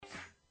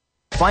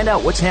Find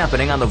out what's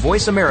happening on the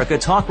Voice America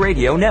Talk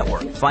Radio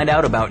Network. Find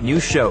out about new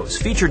shows,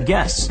 featured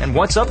guests, and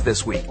what's up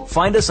this week.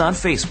 Find us on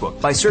Facebook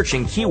by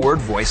searching keyword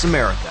Voice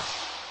America.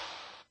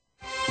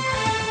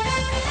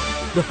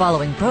 The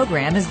following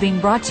program is being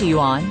brought to you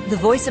on the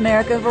Voice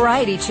America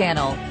Variety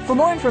Channel. For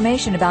more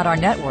information about our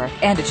network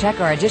and to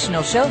check our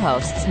additional show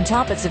hosts and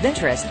topics of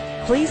interest,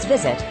 please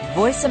visit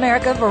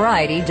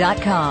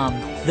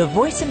voiceamericavariety.com. The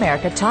Voice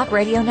America Talk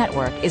Radio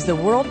Network is the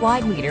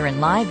worldwide leader in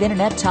live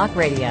Internet talk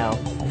radio.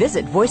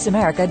 Visit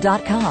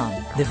voiceamerica.com.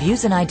 The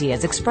views and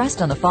ideas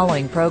expressed on the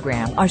following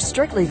program are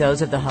strictly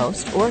those of the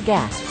host or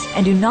guests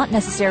and do not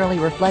necessarily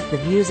reflect the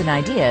views and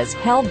ideas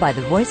held by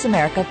the Voice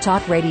America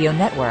Talk Radio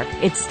Network,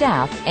 its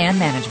staff, and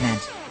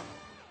management.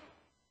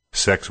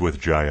 Sex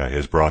with Jaya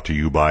is brought to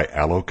you by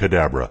Aloe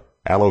Cadabra.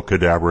 Aloe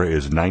Cadabra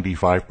is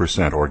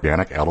 95%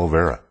 organic aloe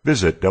vera.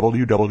 Visit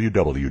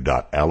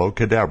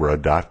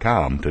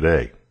www.aloecadabra.com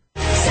today.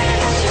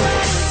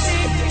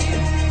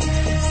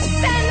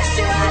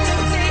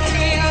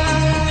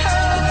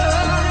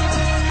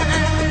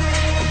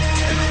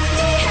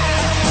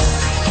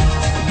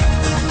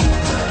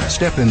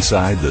 Step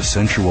inside the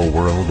sensual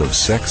world of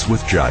Sex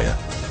with Jaya.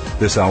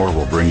 This hour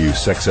will bring you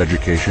sex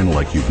education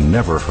like you've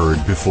never heard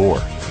before.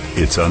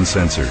 It's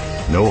uncensored,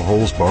 no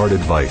holes-barred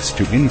advice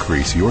to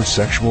increase your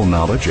sexual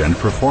knowledge and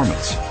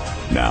performance.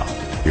 Now,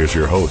 here's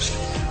your host,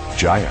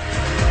 Jaya.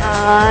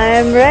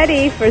 I'm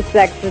ready for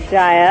Sex with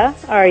Jaya.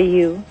 Are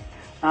you?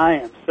 I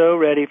am so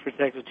ready for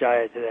Sex with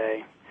Jaya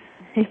today.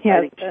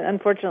 Yes,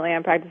 unfortunately,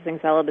 I'm practicing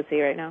celibacy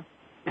right now.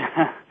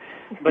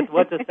 But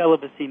what does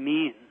celibacy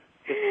mean?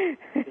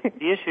 It's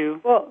the issue.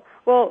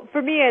 Well,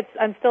 for me,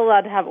 I'm still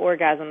allowed to have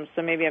orgasms,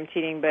 so maybe I'm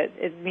cheating, but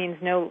it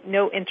means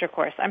no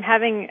intercourse. I'm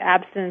having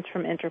abstinence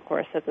from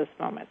intercourse at this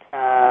moment.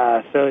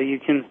 So you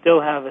can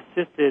still have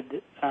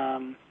assisted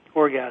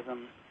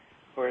orgasm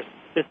or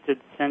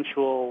assisted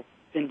sensual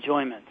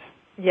enjoyment.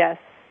 Yes.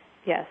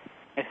 I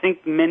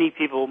think many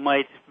people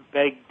might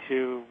beg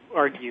to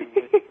argue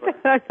with you.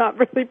 I'm not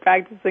really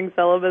practicing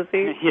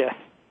celibacy.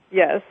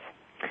 Yes.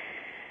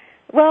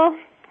 Well,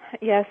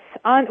 yes.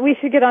 We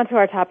should get on to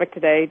our topic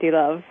today,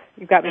 D-Love.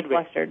 You've got me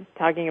flustered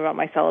talking about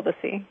my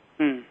celibacy.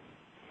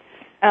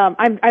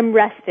 I'm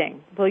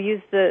resting. We'll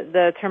use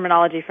the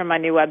terminology from my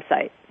new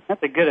website.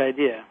 That's a good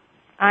idea.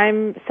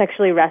 I'm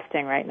sexually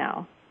resting right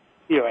now.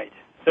 You're right.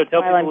 So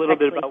tell people a little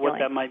bit about what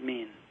that might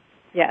mean.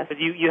 Yes. But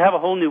you have a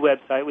whole new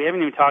website. We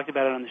haven't even talked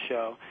about it on the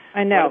show.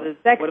 I know.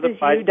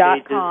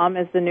 Sexisyou.com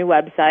is the new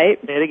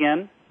website. Say it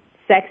again.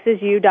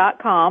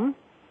 Sexisyou.com.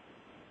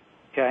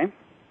 Okay.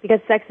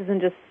 Because sex isn't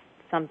just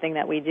something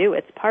that we do.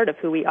 It's part of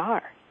who we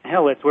are.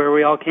 Hell, it's where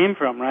we all came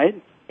from, right?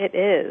 It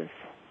is.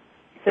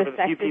 So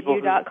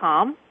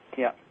sexisyou.com.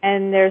 Yeah.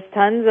 And there's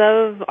tons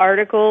of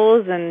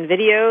articles and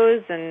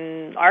videos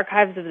and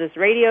archives of this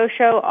radio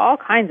show, all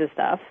kinds of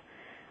stuff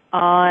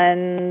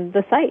on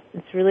the site.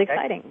 It's really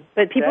exciting.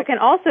 But people can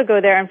also go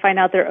there and find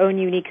out their own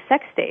unique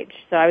sex stage.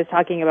 So I was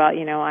talking about,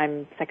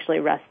 I'm sexually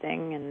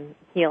resting and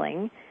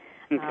healing.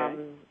 Okay.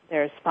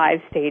 There's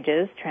 5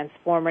 stages: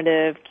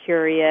 transformative,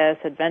 curious,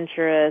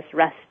 adventurous,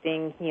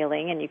 resting,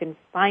 healing, and you can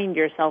find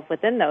yourself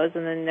within those,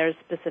 and then there's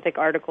specific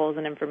articles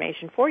and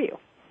information for you.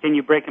 Can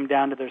you break them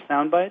down to their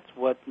sound bites?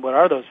 What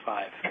are those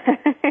 5?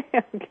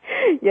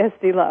 Yes,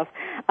 D-Love.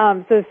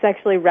 So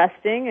sexually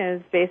resting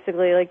is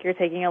basically like you're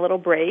taking a little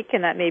break,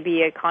 and that may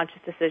be a conscious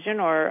decision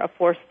or a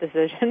forced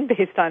decision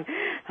based on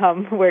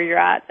where you're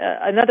at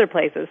in other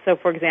places. So,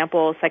 for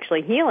example,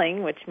 sexually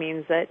healing, which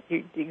means that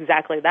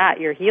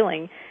you're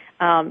healing,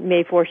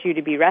 may force you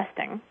to be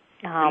resting.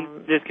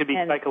 This could be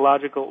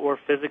psychological or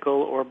physical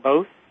or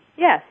both?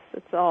 Yes,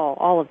 it's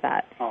all of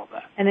that. All of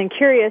that. And then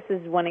curious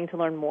is wanting to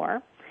learn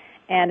more.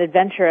 And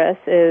adventurous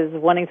is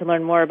wanting to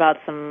learn more about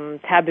some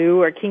taboo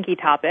or kinky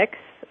topics.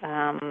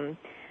 So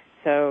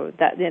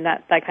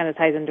that kind of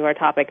ties into our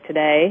topic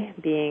today,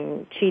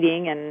 being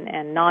cheating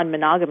and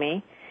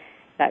non-monogamy.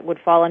 That would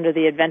fall under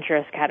the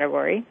adventurous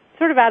category,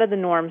 sort of out of the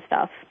norm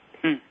stuff.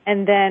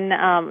 And then,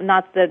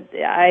 not that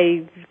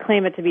I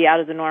claim it to be out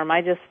of the norm,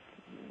 I just,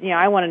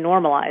 I want to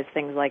normalize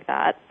things like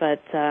that.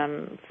 But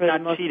for not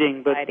the most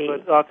cheating, society,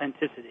 but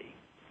authenticity.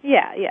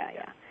 Yeah.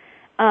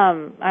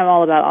 I'm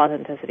all about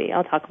authenticity.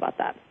 I'll talk about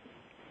that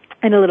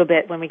in a little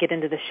bit when we get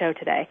into the show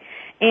today.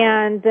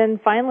 And then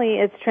finally,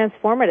 it's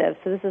transformative.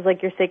 So this is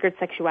like your sacred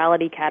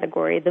sexuality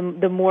category,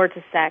 the more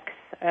to sex,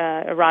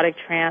 erotic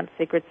trance,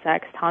 sacred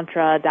sex,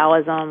 tantra,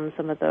 Taoism,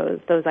 some of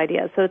those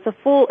ideas. So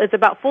it's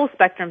about full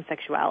spectrum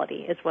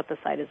sexuality is what the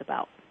site is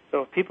about.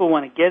 So if people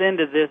want to get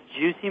into this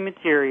juicy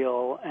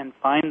material and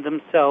find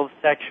themselves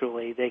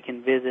sexually, they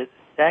can visit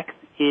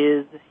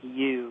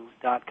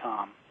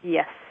sexisyou.com.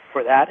 Yes.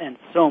 For that and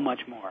so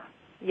much more.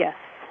 Yes,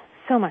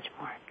 so much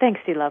more.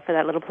 Thanks, D-Love, for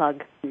that little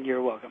plug.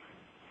 You're welcome.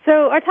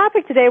 So our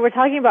topic today, we're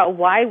talking about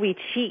why we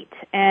cheat,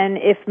 and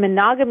if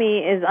monogamy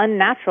is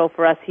unnatural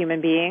for us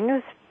human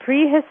beings,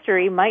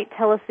 prehistory might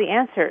tell us the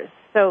answers.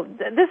 So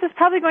this is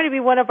probably going to be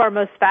one of our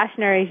most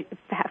fascinating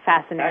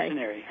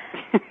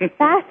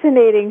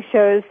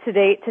shows to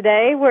date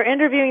today. We're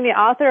interviewing the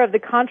author of the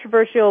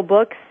controversial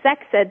book,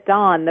 Sex at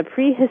Dawn, The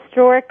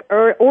Prehistoric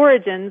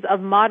Origins of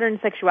Modern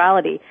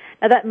Sexuality.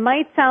 Now, that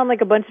might sound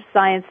like a bunch of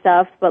science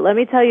stuff, but let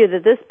me tell you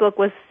that this book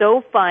was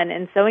so fun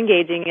and so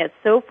engaging. It's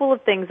so full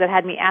of things that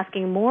had me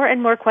asking more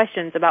and more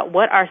questions about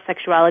what our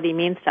sexuality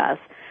means to us.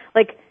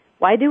 Like,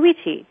 why do we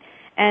cheat?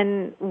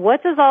 And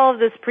what does all of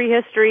this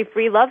prehistory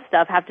free love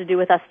stuff have to do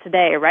with us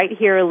today, right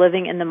here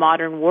living in the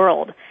modern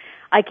world?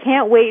 I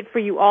can't wait for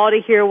you all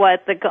to hear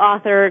what the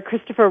author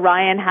Christopher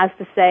Ryan has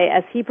to say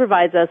as he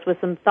provides us with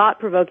some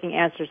thought-provoking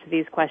answers to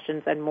these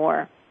questions and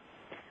more.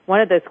 One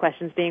of those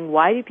questions being,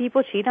 why do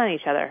people cheat on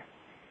each other?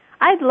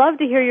 I'd love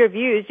to hear your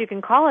views. You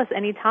can call us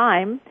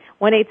anytime,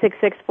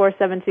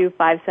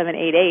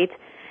 1-866-472-5788.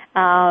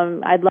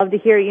 I'd love to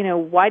hear,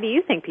 why do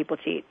you think people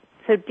cheat?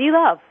 So,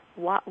 D-Love,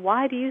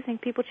 why do you think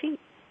people cheat?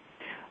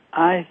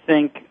 I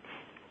think,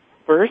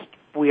 first,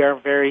 we are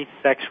very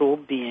sexual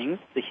beings,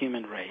 the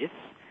human race.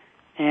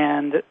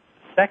 And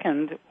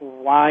second,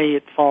 why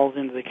it falls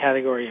into the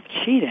category of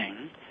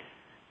cheating,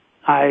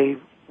 I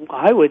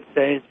would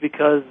say is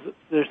because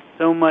there's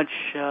so much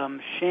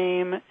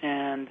shame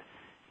and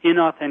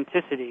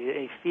inauthenticity,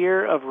 a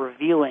fear of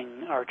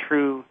revealing our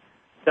true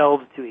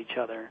selves to each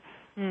other,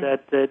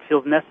 that it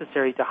feels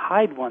necessary to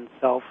hide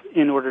oneself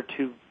in order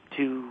to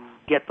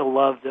get the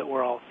love that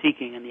we're all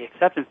seeking and the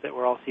acceptance that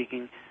we're all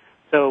seeking.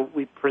 So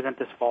we present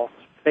this false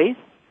face.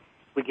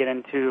 We get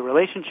into a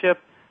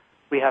relationship.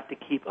 We have to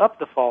keep up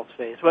the false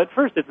face. Well, at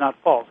first it's not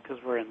false because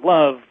we're in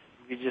love.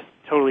 We're just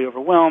totally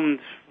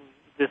overwhelmed.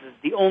 This is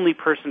the only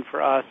person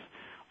for us.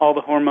 All the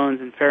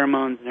hormones and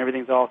pheromones and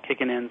everything's all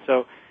kicking in.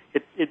 So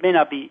it may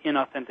not be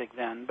inauthentic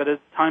then. But as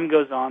time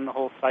goes on, the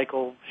whole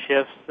cycle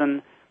shifts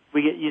and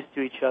we get used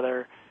to each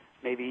other.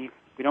 Maybe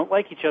we don't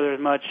like each other as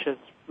much as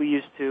we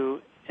used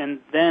to.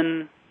 And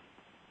then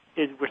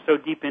we're so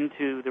deep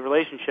into the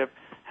relationship,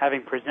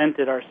 having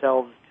presented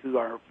ourselves to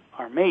our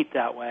mate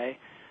that way,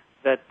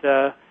 that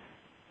to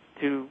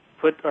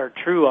put our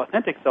true,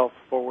 authentic self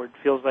forward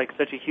feels like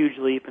such a huge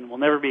leap and will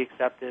never be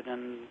accepted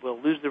and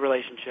we'll lose the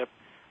relationship.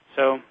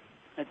 So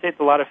I'd say it's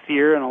a lot of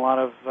fear and a lot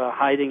of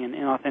hiding and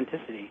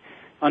inauthenticity,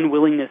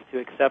 unwillingness to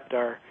accept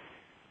our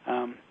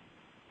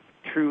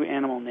true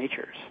animal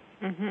natures.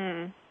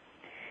 Mm-hmm.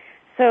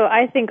 So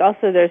I think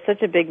also there's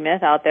such a big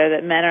myth out there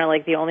that men are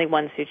like the only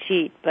ones who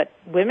cheat, but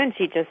women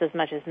cheat just as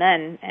much as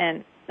men.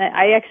 And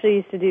I actually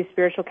used to do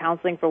spiritual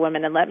counseling for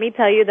women, and let me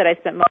tell you that I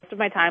spent most of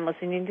my time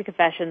listening to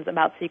confessions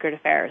about secret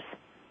affairs.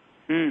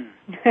 And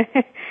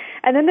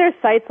then there's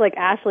sites like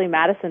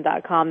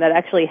AshleyMadison.com that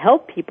actually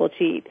help people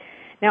cheat.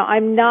 Now,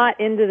 I'm not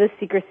into the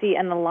secrecy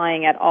and the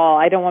lying at all.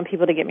 I don't want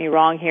people to get me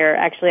wrong here.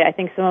 Actually, I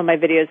think some of my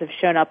videos have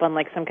shown up on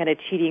like some kind of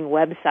cheating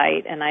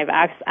website, and I've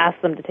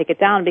asked them to take it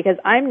down because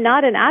I'm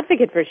not an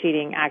advocate for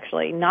cheating,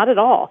 actually, not at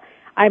all.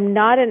 I'm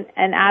not an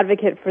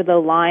advocate for the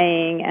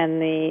lying and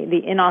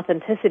the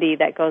inauthenticity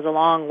that goes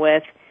along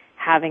with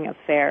having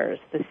affairs,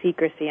 the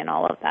secrecy and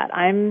all of that.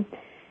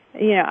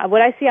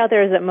 What I see out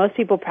there is that most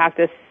people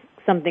practice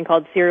something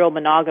called serial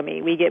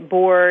monogamy. We get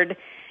bored.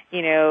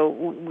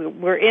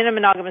 We're in a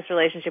monogamous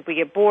relationship. We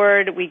get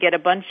bored. We get a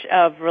bunch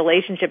of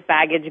relationship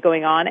baggage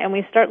going on, and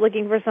we start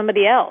looking for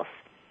somebody else.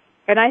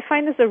 And I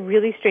find this a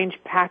really strange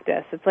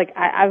practice. It's like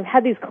I've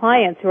had these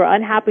clients who are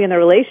unhappy in their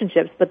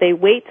relationships, but they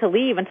wait to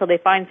leave until they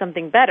find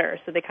something better.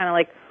 So they kind of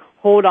like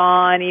hold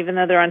on, even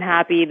though they're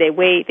unhappy. They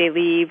wait, they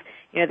leave.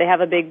 They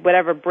have a big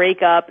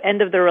breakup,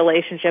 end of the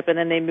relationship, and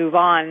then they move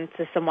on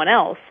to someone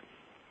else.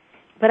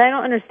 But I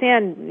don't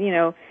understand,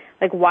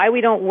 why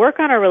we don't work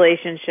on our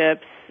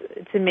relationships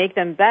to make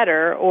them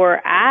better or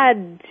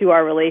add to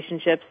our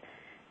relationships,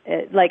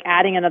 like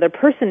adding another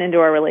person into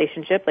our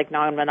relationship, like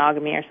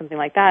non-monogamy or something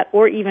like that,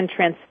 or even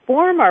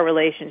transform our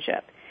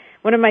relationship.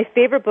 One of my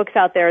favorite books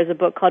out there is a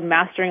book called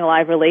Mastering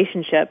Alive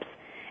Relationships,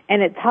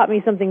 and it taught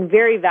me something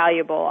very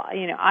valuable.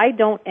 I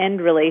don't end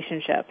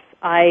relationships.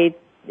 I,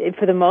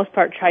 for the most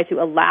part, try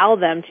to allow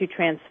them to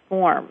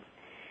transform.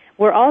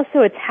 We're also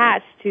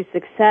attached to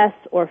success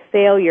or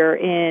failure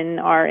in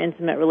our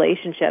intimate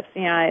relationships.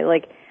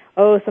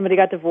 Somebody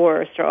got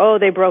divorced, or,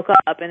 they broke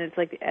up, and it's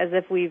like as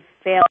if we've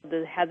failed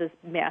to have this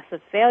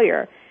massive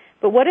failure.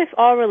 But what if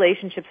all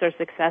relationships are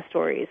success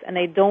stories, and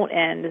they don't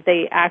end,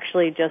 they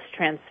actually just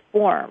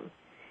transform?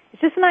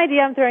 It's just an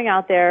idea I'm throwing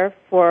out there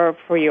for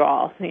you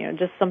all,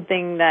 just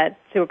something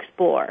to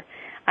explore.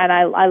 And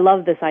I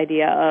love this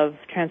idea of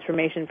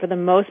transformation. For the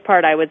most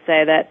part, I would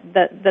say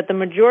that the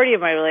majority of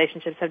my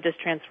relationships have just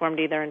transformed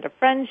either into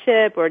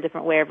friendship or a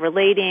different way of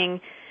relating,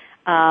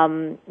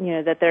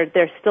 that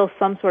there's still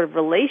some sort of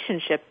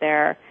relationship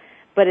there,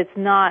 but it's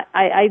not,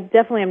 I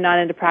definitely am not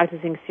into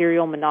practicing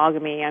serial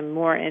monogamy. I'm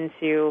more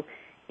into,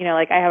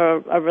 I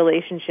have a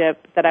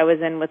relationship that I was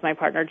in with my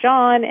partner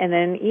John, and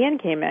then Ian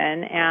came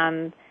in,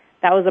 and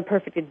that was a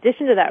perfect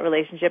addition to that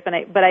relationship,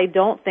 but I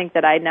don't think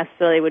that I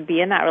necessarily would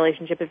be in that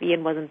relationship if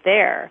Ian wasn't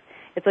there.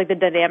 It's like the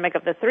dynamic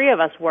of the three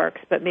of us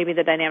works, but maybe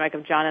the dynamic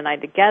of John and I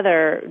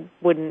together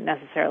wouldn't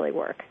necessarily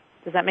work.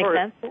 Does that make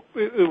sense?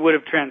 It would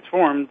have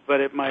transformed, but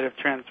it might have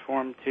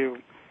transformed to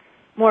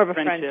more of a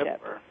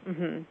friendship. Or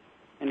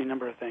any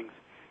number of things.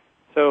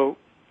 So,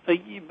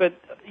 but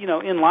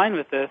in line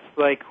with this,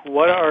 like,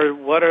 what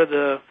are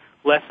the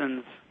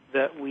lessons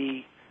that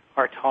we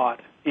are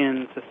taught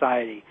in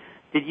society?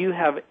 Did you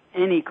have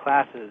any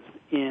classes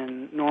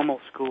in normal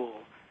school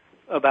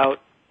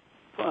about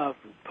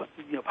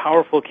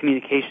powerful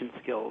communication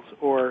skills,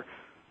 or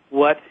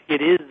what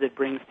it is that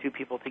brings two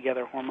people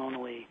together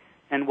hormonally,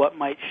 and what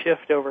might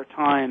shift over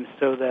time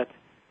so that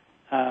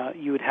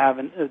you would have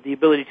the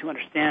ability to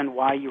understand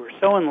why you were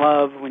so in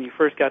love when you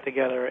first got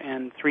together,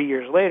 and 3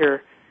 years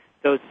later,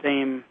 those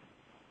same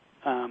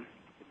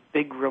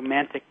big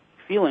romantic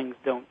feelings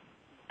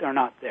are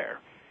not there.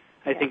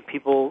 I think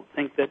people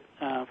think that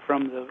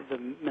from the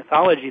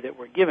mythology that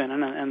we're given,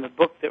 and the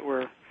book that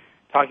we're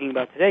talking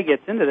about today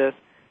gets into this,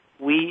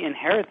 we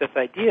inherit this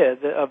idea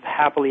of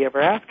happily ever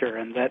after,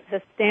 and that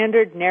the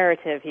standard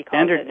narrative, he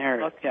calls it. Standard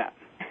narrative, yeah.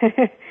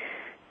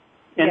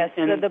 Yes,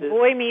 so the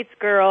boy meets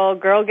girl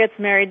gets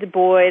married to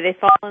boy, they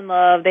fall in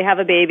love, they have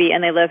a baby,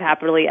 and they live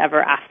happily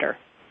ever after.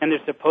 And they're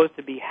supposed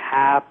to be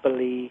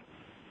happily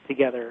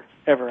together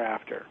ever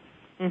after,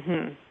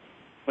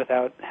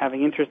 without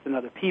having interest in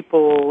other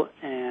people.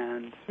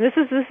 And this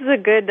is a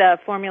good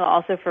formula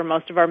also for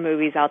most of our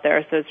movies out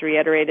there. So it's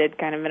reiterated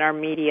kind of in our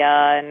media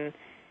and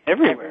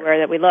everywhere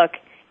that we look.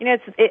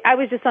 I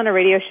was just on a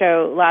radio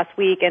show last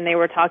week, and they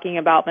were talking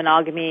about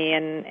monogamy,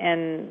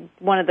 and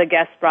one of the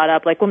guests brought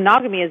up, like, well,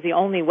 monogamy is the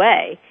only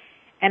way.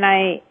 And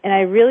I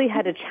really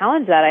had to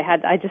challenge that.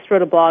 I just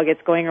wrote a blog.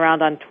 It's going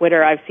around on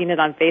Twitter. I've seen it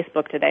on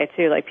Facebook today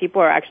too. Like,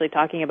 people are actually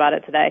talking about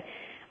it today,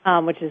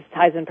 which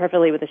ties in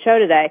perfectly with the show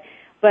today.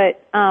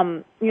 But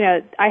I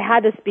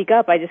had to speak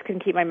up. I just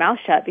couldn't keep my mouth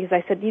shut, because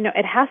I said,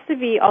 it has to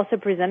be also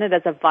presented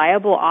as a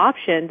viable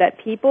option that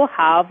people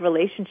have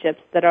relationships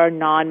that are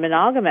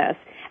non-monogamous,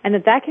 and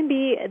that can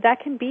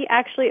be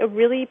actually a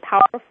really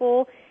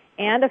powerful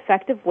and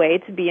effective way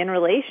to be in a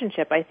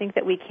relationship. I think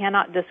that we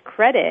cannot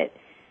discredit,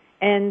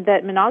 and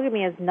that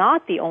monogamy is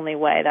not the only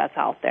way that's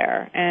out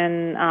there.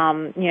 And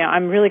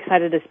I'm really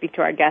excited to speak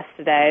to our guest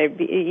today,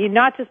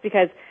 not just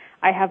because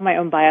I have my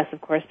own bias,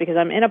 of course, because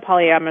I'm in a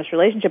polyamorous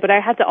relationship, but I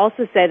have to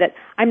also say that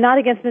I'm not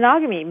against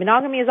monogamy.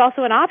 Monogamy is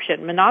also an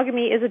option.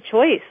 Monogamy is a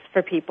choice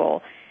for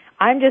people.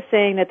 I'm just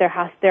saying that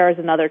there is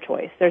another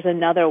choice. There's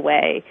another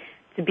way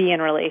to be in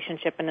a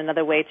relationship and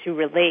another way to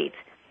relate.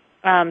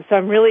 So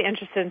I'm really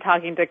interested in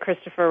talking to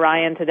Christopher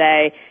Ryan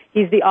today.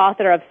 He's the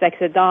author of Sex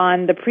at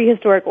Dawn, The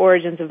Prehistoric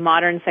Origins of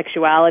Modern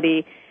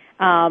Sexuality.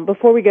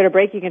 Before we go to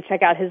break, you can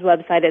check out his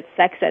website at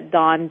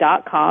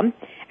sexatdawn.com.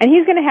 And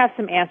he's going to have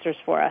some answers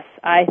for us.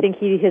 I think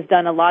he has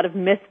done a lot of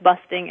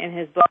myth-busting in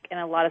his book and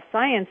a lot of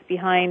science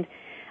behind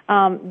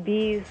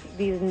these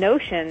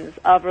notions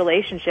of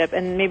relationship,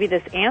 and maybe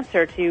this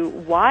answer to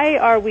why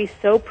are we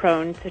so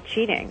prone to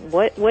cheating?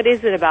 What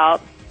is it about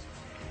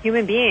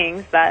human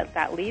beings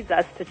that leads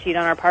us to cheat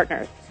on our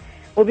partners?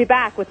 We'll be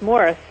back with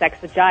more of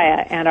Sex with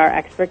Jaya and our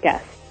expert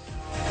guest.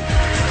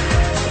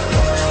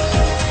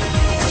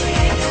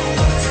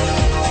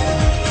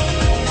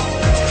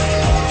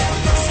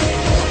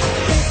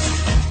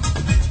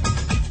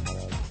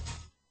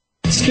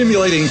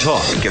 Stimulating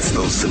talk. It gets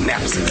those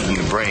synapses in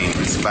the brain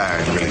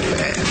firing really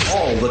fast.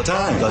 All the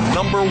time. The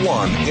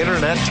 #1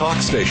 Internet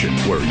talk station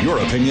where your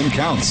opinion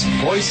counts.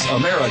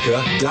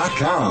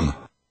 VoiceAmerica.com.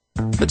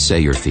 Let's say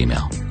you're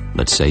female.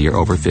 Let's say you're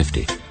over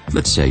 50.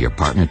 Let's say your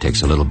partner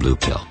takes a little blue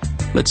pill.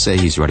 Let's say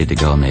he's ready to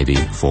go maybe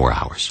 4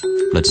 hours.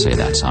 Let's say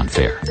that's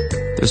unfair.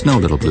 There's no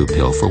little blue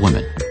pill for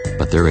women,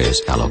 but there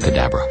is Aloe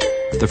Cadabra,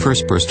 the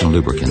first personal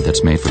lubricant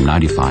that's made from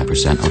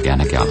 95%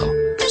 organic aloe.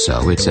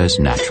 So it's as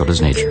natural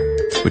as nature,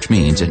 which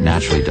means it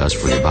naturally does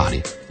for your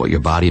body what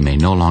your body may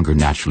no longer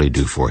naturally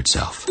do for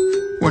itself.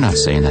 We're not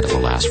saying that it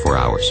will last 4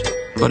 hours,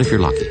 but if you're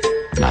lucky,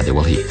 neither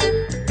will he.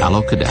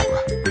 Aloe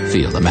Cadabra.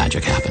 Feel the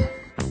magic happen.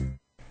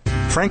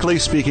 Frankly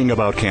Speaking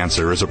About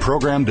Cancer is a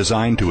program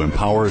designed to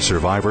empower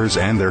survivors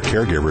and their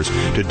caregivers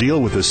to deal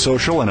with the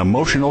social and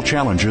emotional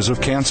challenges of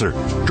cancer.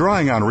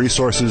 Drawing on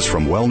resources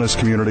from wellness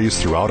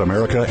communities throughout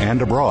America and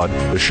abroad,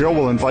 the show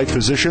will invite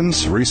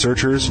physicians,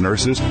 researchers,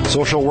 nurses,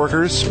 social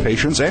workers,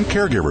 patients, and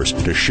caregivers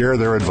to share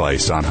their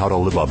advice on how to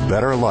live a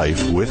better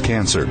life with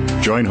cancer.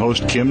 Join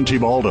host Kim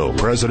Tibaldo,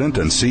 President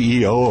and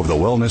CEO of the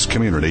Wellness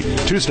Community,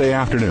 Tuesday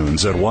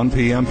afternoons at 1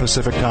 p.m.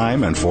 Pacific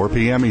Time and 4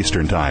 p.m.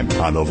 Eastern Time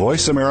on the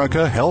Voice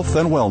America Health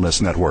and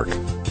Wellness Network.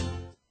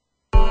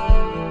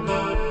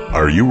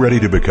 Are you ready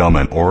to become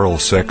an oral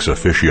sex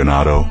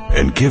aficionado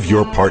and give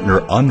your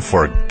partner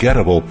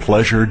unforgettable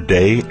pleasure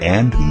day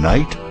and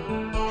night?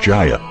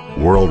 Jaya,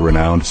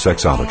 world-renowned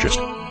sexologist,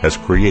 has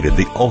created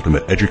the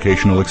ultimate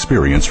educational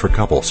experience for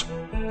couples.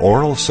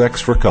 Oral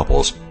Sex for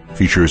Couples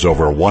features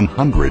over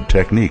 100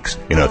 techniques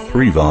in a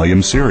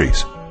 3-volume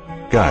series.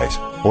 Guys,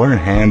 learn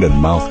hand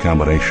and mouth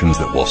combinations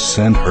that will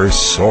send her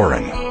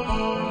soaring.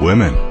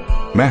 Women,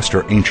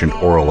 master ancient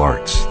oral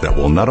arts that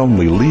will not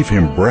only leave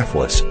him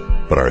breathless,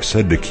 but are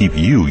said to keep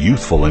you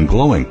youthful and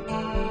glowing.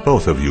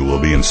 Both of you will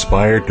be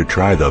inspired to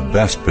try the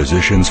best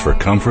positions for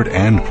comfort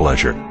and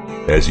pleasure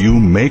as you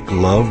make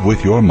love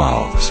with your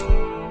mouths.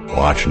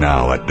 Watch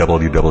now at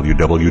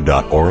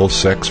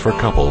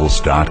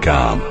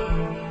www.oralsexforcouples.com.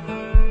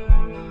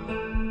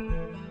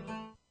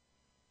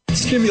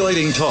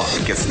 Stimulating talk.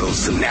 It gets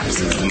those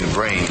synapses in the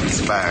brain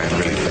firing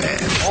really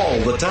fast. All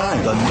the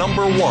time. The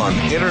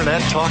 #1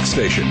 Internet talk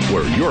station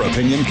where your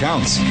opinion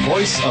counts.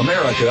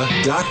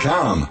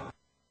 VoiceAmerica.com.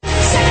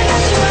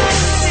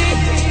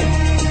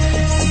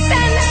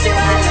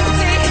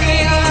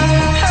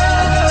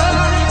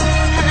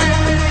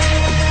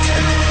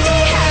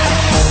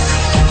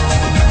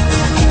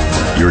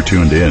 You're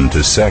tuned in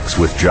to Sex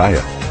with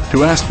Jaya.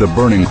 To ask the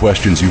burning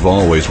questions you've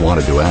always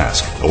wanted to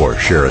ask, or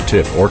share a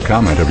tip or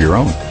comment of your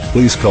own,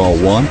 please call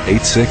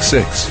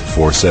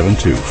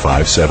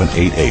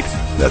 1-866-472-5788.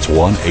 That's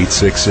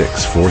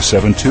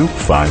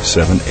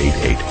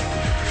 1-866-472-5788.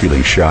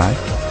 Feeling shy?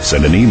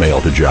 Send an email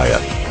to Jaya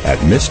at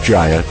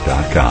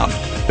MissJaya.com.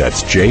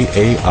 That's Jaya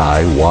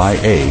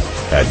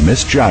at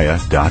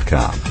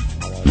MissJaya.com.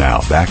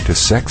 Now back to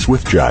Sex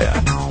with Jaya.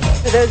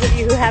 For those of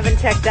you who haven't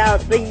checked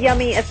out the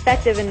yummy,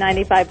 effective, and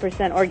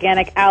 95%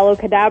 organic Aloe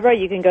Cadabra,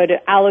 you can go to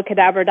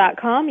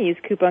aloecadabra.com. Use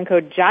coupon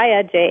code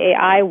JAYA,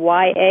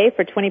 Jaiya,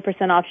 for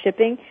 20% off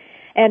shipping.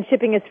 And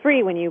shipping is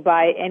free when you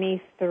buy any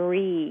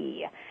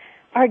 3.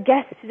 Our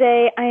guest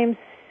today, I am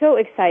so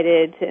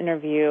excited to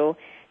interview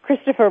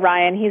Christopher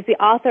Ryan. He's the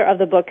author of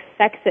the book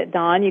Sex at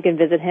Dawn. You can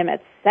visit him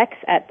at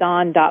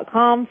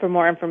sexatdawn.com for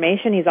more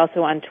information. He's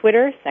also on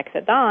Twitter, Sex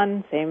at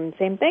Dawn, same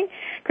thing.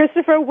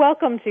 Christopher,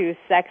 welcome to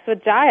Sex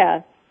with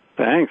Jaya.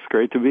 Thanks.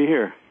 Great to be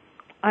here.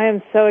 I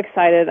am so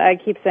excited. I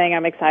keep saying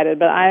I'm excited,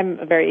 but I'm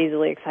a very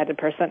easily excited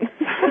person.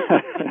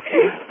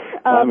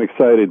 I'm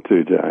excited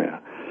too, Jaya.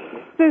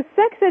 So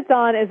Sex at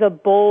Dawn is a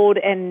bold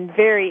and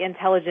very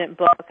intelligent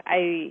book.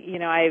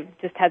 I've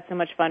just had so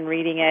much fun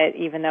reading it,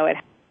 even though it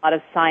has a lot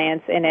of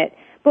science in it.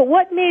 But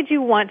what made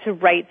you want to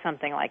write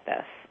something like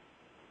this?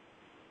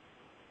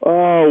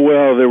 Oh,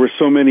 well, there were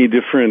so many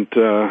different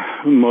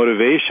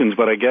motivations,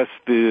 but I guess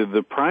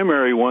the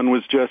primary one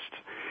was just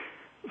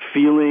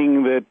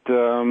feeling that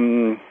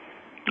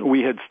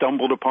we had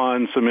stumbled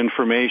upon some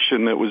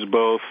information that was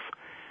both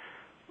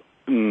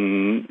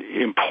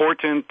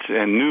important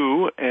and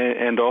new,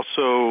 and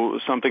also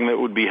something that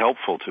would be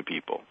helpful to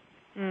people.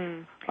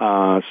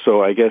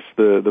 So I guess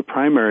the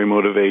primary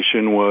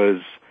motivation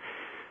was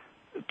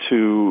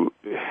to,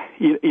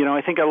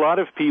 I think a lot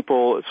of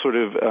people sort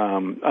of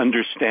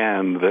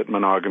understand that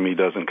monogamy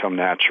doesn't come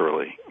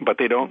naturally, but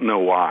they don't know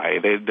why.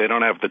 They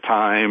don't have the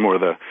time or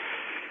the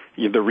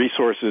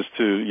resources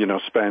to,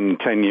 spend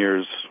 10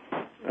 years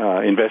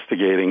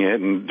investigating it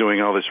and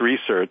doing all this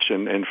research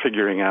and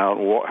figuring out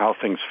how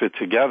things fit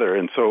together.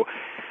 And so,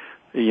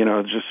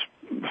 just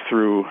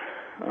through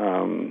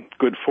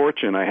good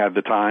fortune, I had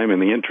the time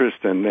and the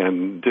interest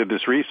and did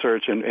this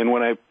research. And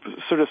when I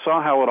sort of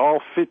saw how it all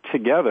fit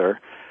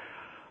together,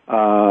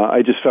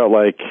 I just felt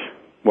like,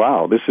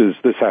 wow, this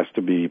has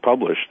to be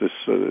published.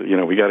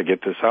 We got to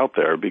get this out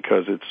there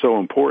because it's so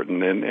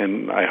important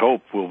and I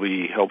hope will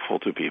be helpful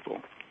to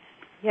people.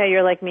 Yeah,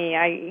 you're like me.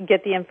 I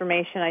get the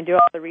information, I do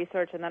all the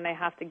research, and then I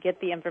have to get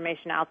the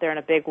information out there in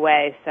a big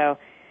way. So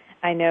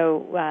I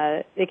know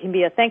it can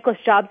be a thankless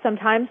job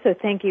sometimes, so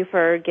thank you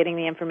for getting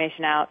the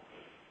information out.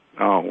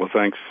 Oh, well,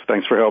 thanks.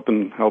 Thanks for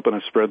helping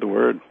us spread the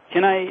word.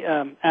 Can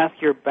I ask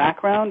your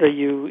background? Are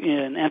you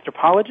an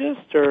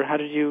anthropologist, or how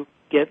did you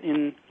get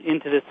into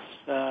this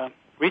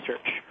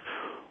research?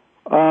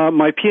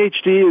 My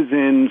PhD is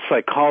in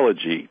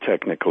psychology,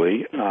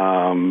 technically,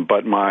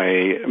 but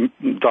my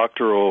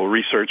doctoral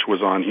research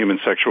was on human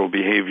sexual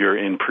behavior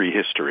in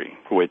prehistory,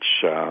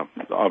 which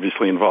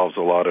obviously involves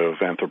a lot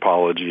of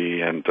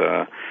anthropology and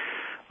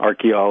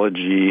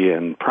archaeology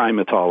and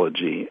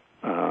primatology,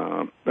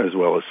 as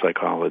well as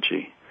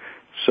psychology.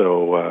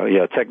 So,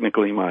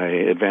 technically my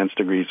advanced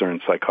degrees are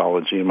in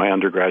psychology and my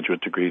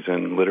undergraduate degrees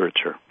in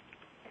literature.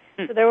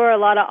 So there were a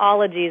lot of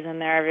ologies in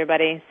there,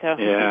 everybody. So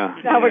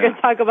now we're going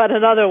to talk about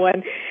another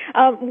one.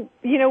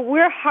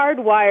 We're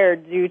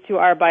hardwired due to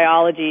our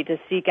biology to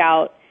seek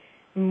out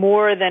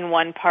more than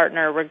one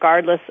partner,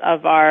 regardless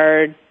of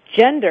our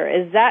gender.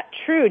 Is that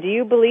true? Do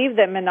you believe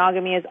that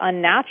monogamy is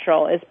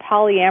unnatural? Is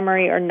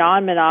polyamory or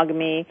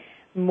non-monogamy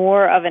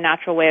more of a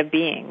natural way of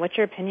being? What's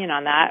your opinion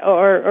on that?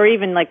 Or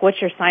even,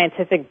 what's your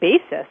scientific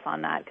basis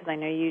on that? Because I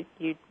know you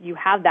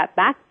have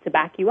that to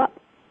back you up.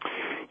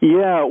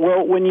 Yeah,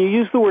 well, when you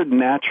use the word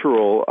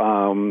natural,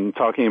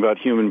 talking about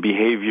human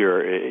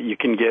behavior, you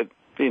can get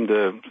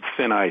onto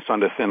thin ice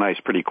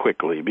pretty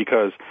quickly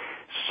because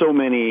so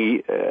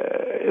many,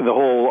 the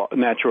whole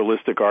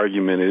naturalistic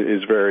argument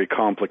is very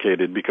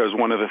complicated because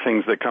one of the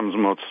things that comes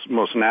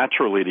most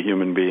naturally to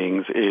human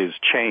beings is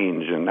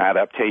change and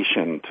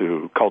adaptation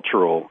to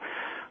cultural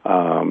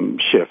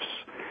shifts.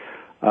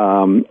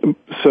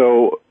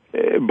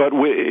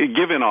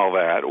 Given all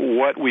that,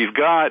 what we've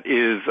got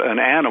is an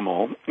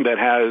animal that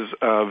has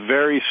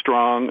very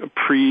strong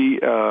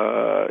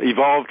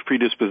evolved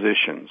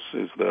predispositions,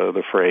 is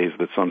the phrase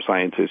that some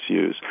scientists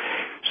use.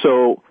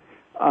 So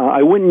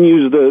I wouldn't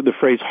use the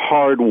phrase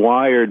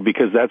hardwired,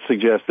 because that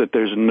suggests that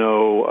there's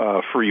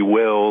no free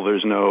will,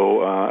 there's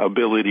no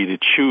ability to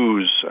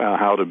choose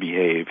how to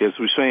behave. As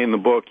we say in the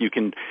book, you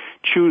can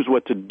choose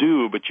what to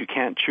do, but you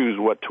can't choose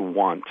what to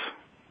want.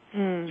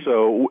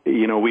 So,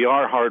 we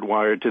are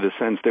hardwired to the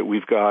sense that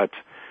we've got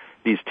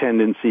these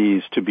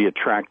tendencies to be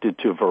attracted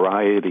to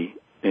variety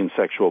in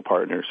sexual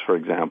partners, for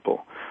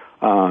example.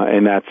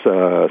 And that's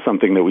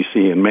something that we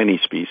see in many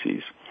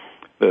species,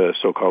 the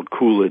so-called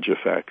Coolidge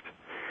effect.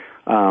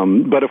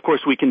 But of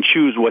course, we can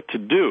choose what to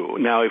do.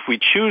 Now, if we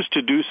choose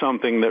to do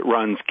something that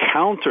runs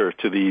counter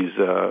to these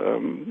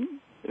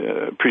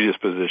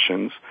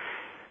predispositions,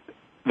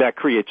 that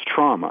creates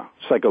trauma,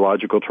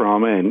 psychological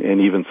trauma,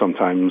 and even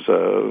sometimes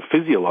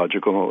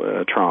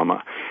physiological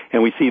trauma.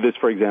 And we see this,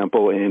 for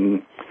example,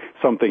 in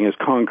something as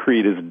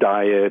concrete as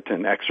diet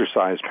and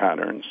exercise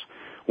patterns,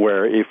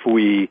 where if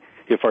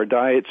our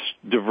diet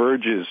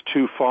diverges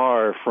too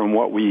far from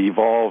what we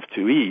evolved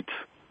to eat,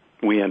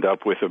 we end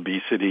up with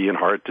obesity and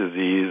heart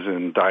disease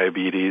and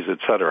diabetes,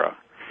 etc.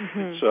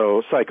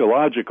 So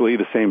psychologically,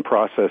 the same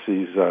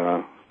processes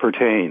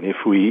pertain.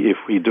 If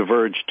we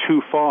diverge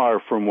too far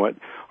from what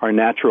our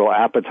natural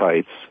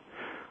appetites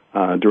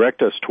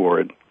direct us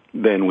toward,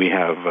 then we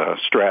have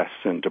stress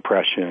and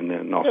depression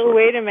and all sorts. So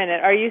wait a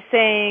minute. Are you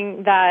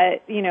saying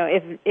that,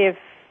 if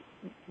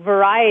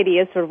variety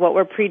is sort of what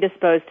we're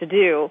predisposed to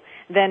do,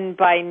 then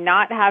by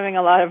not having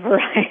a lot of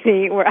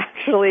variety, we're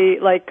actually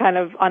kind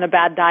of on a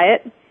bad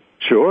diet?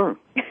 Sure.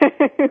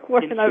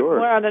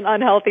 We're on an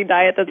unhealthy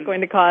diet that's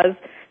going to cause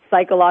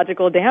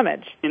psychological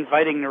damage.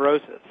 Inviting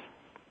neurosis.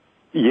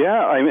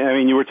 Yeah, I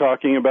mean, you were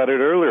talking about it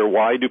earlier.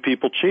 Why do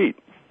people cheat?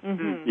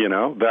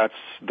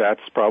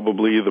 That's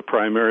probably the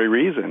primary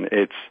reason.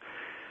 It's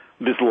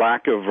this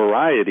lack of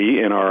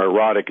variety in our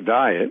erotic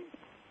diet,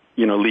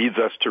 leads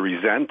us to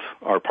resent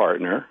our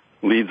partner,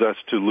 leads us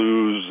to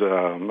lose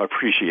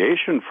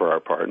appreciation for our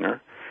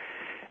partner,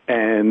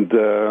 and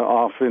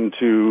often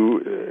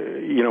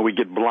we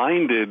get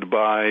blinded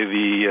by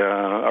the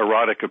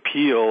erotic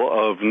appeal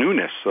of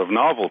newness, of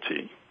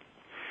novelty.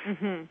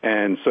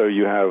 And so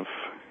you have,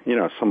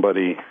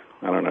 somebody,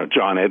 I don't know,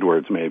 John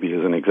Edwards maybe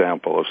is an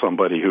example of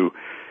somebody who,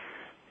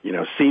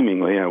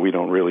 seemingly, we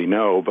don't really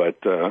know, but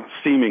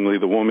seemingly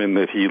the woman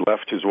that he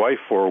left his wife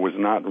for was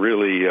not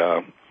really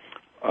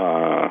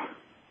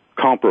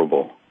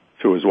comparable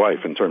to his wife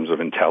in terms of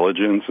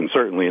intelligence, and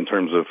certainly in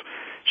terms of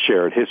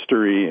shared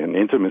history and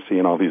intimacy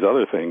and all these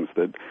other things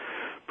that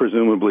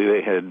presumably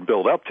they had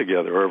built up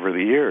together over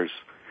the years.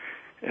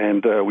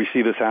 And we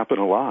see this happen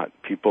a lot.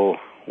 People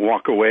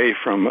walk away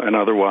from an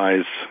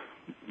otherwise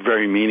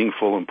very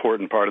meaningful,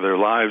 important part of their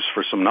lives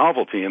for some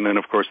novelty, and then,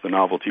 of course, the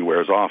novelty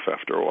wears off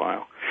after a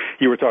while.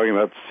 You were talking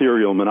about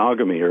serial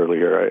monogamy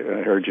earlier,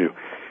 I heard you,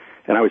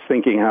 and I was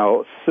thinking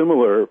how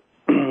similar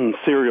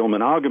serial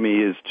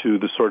monogamy is to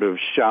the sort of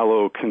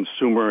shallow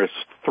consumerist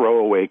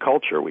throwaway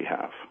culture we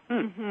have.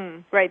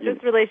 Right,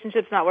 this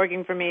relationship's not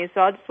working for me,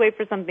 so I'll just wait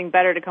for something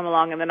better to come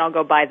along, and then I'll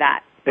go buy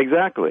that.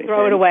 Exactly.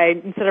 Throw it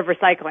away instead of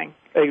recycling.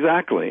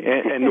 Exactly,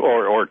 and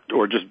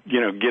or just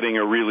getting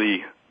a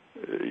really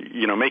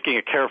making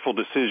a careful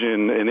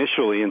decision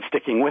initially and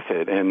sticking with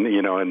it, and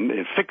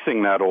and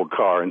fixing that old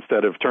car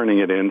instead of turning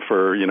it in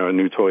for a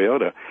new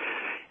Toyota.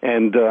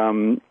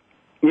 And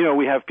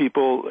we have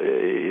people,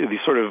 these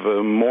sort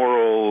of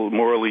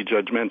morally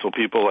judgmental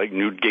people like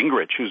Newt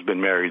Gingrich, who's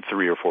been married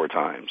 3 or 4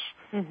 times,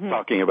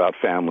 talking about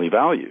family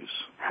values.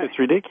 It's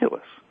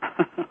ridiculous.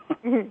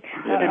 And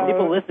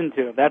people listen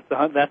to him.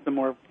 That's the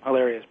more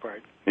hilarious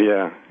part.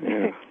 Yeah.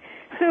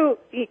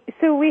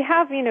 So we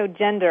have,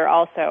 gender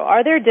also.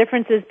 Are there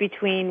differences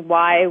between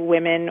why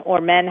women or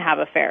men have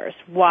affairs?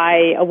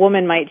 Why a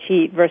woman might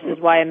cheat versus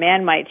why a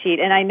man might cheat?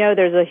 And I know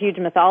there's a huge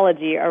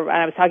mythology, and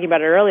I was talking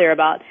about it earlier,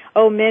 about,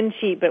 men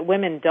cheat but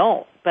women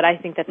don't. But I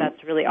think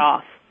that's really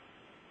off.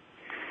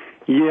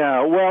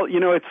 Yeah, well,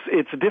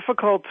 it's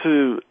difficult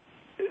to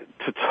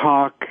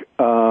talk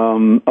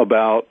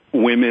about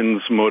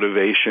women's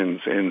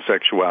motivations in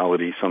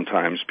sexuality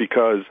sometimes,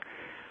 because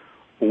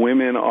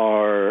women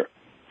are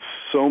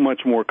so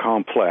much more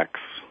complex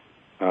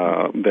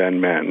than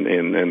men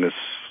in this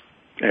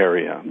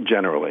area,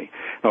 generally.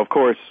 Now, of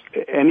course,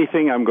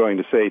 anything I'm going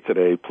to say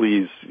today,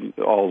 please,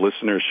 all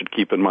listeners should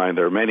keep in mind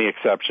there are many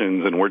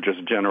exceptions, and we're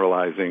just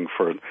generalizing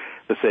for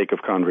the sake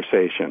of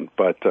conversation.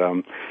 But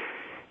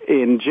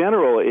in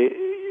general,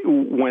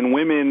 when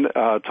women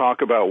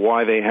talk about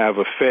why they have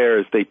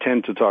affairs, they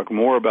tend to talk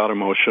more about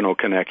emotional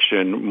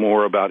connection,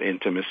 more about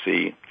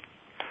intimacy,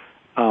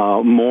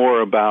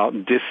 more about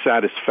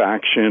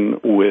dissatisfaction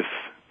with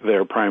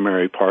their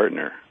primary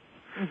partner.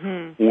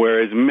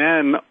 Whereas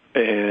men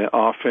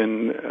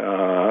often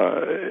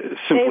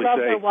simply they love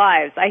say, their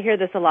wives. I hear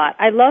this a lot.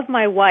 I love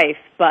my wife,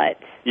 but...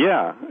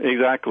 Yeah,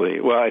 exactly.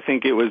 Well, I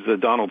think it was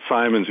Donald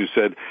Simons who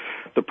said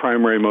the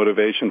primary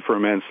motivation for a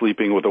man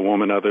sleeping with a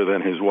woman other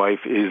than his wife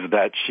is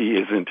that she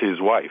isn't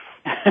his wife.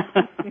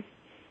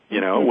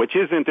 Which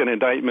isn't an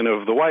indictment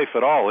of the wife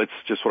at all. It's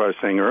just what I was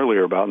saying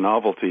earlier about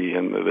novelty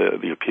and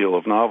the appeal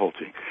of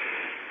novelty,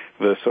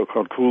 the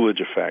so-called Coolidge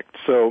effect.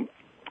 So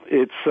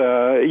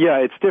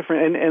it's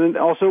different. And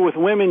also with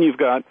women, you've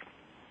got,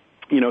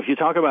 if you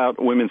talk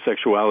about women's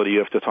sexuality, you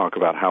have to talk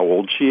about how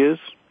old she is,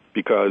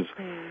 because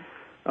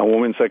a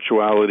woman's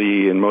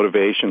sexuality and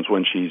motivations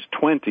when she's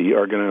 20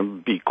 are going to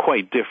be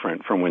quite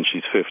different from when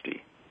she's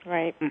 50.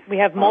 Right. We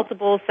have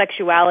multiple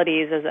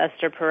sexualities, as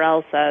Esther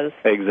Perel says.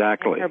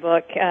 Exactly. In her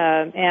book.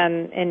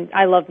 And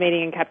I love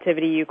Mating in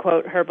Captivity. You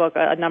quote her book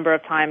a number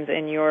of times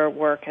in your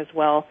work as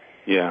well.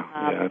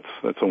 Yeah,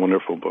 that's a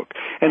wonderful book.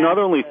 And not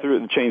only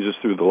changes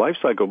through the life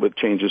cycle, but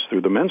changes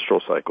through the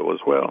menstrual cycle as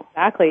well.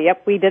 Exactly.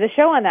 Yep, we did a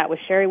show on that with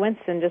Sherry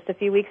Winston just a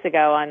few weeks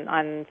ago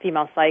on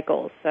female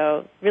cycles.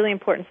 So really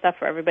important stuff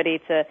for everybody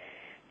to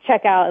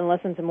check out and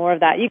listen to more of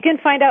that. You can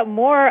find out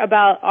more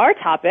about our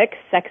topic,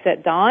 Sex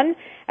at Dawn,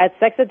 at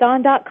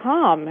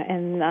sexatdawn.com.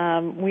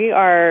 And we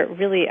are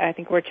really, I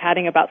think we're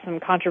chatting about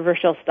some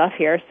controversial stuff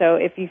here. So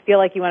if you feel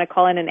like you want to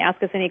call in and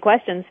ask us any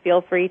questions,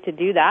 feel free to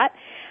do that.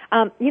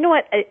 You know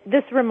what?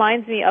 This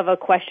reminds me of a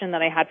question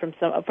that I had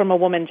from a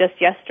woman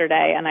just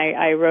yesterday, and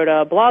I wrote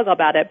a blog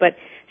about it. But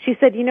she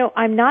said,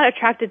 I'm not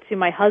attracted to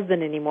my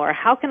husband anymore.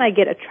 How can I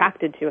get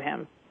attracted to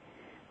him?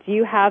 Do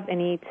you have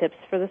any tips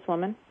for this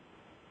woman?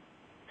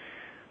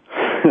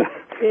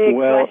 Big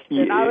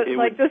question.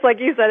 Just like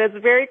you said, it's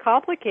very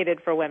complicated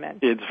for women.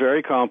 It's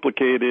very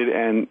complicated,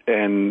 and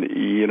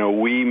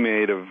we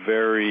made a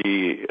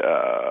very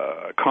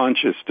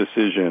conscious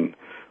decision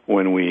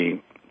when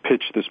we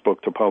pitched this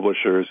book to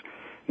publishers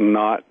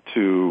not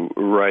to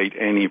write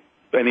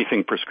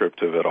anything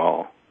prescriptive at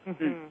all.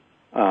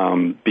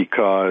 Mm-hmm.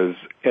 Because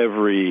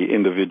every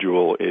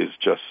individual is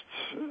just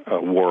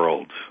a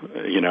world,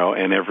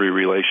 and every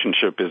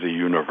relationship is a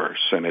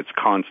universe, and it's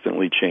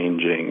constantly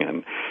changing,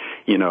 and,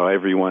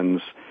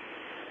 everyone's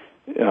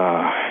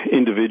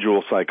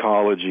individual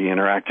psychology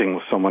interacting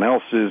with someone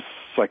else's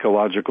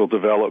psychological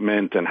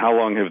development, and how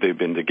long have they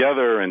been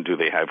together, and do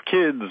they have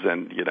kids,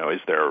 and,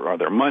 are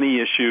there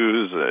money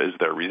issues, is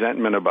there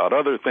resentment about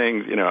other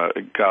things,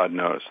 God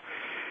knows.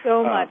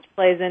 So much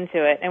plays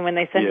into it, and when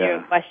they send you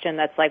a question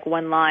that's like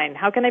one line,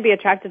 how can I be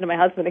attracted to my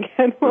husband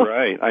again?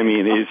 Right. I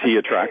mean, is he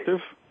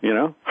attractive?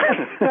 Right.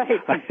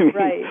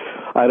 Right.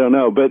 I don't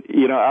know, but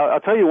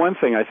I'll tell you one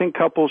thing. I think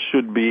couples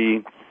should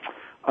be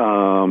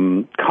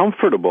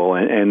comfortable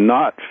and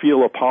not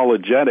feel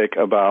apologetic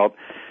about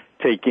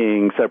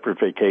taking separate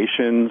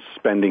vacations,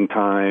 spending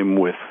time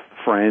with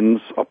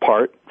friends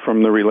apart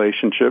from the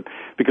relationship,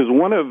 because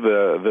one of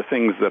the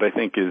things that I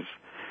think is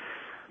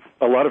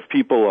a lot of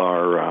people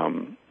are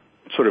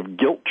sort of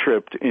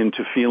guilt-tripped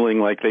into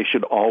feeling like they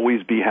should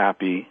always be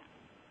happy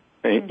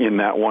in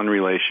that one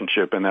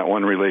relationship, and that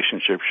one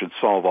relationship should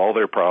solve all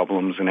their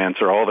problems and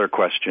answer all their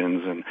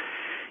questions and,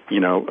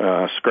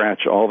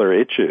 scratch all their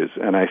itches.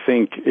 And I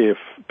think if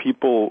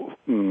people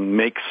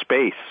make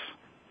space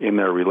in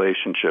their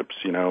relationships,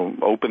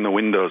 open the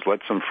windows,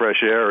 let some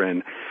fresh air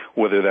in,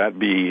 whether that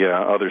be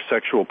other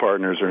sexual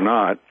partners or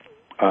not,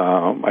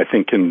 I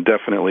think can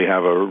definitely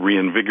have a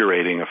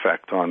reinvigorating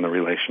effect on the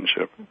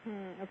relationship.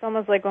 Mm-hmm. It's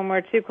almost like when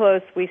we're too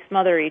close, we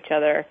smother each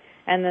other,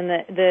 and then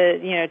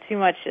the too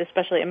much,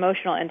 especially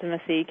emotional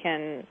intimacy,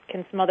 can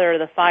smother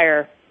the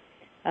fire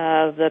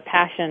of the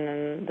passion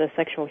and the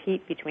sexual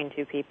heat between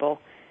two people.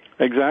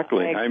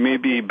 Exactly.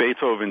 Maybe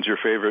Beethoven's your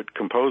favorite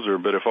composer,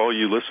 but if all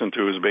you listen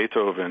to is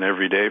Beethoven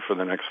every day for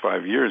the next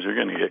 5 years, you're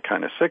going to get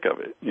kind of sick of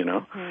it,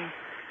 Mm-hmm.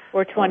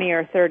 Or 20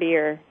 or 30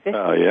 or 50.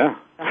 Yeah.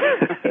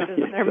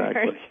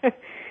 Exactly.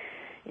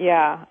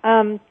 Yeah.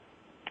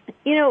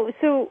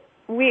 So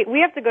we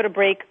have to go to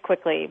break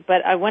quickly,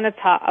 but I want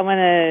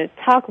to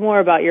talk more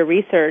about your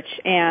research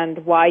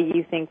and why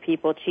you think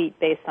people cheat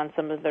based on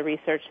some of the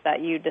research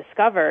that you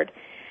discovered.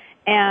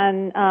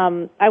 And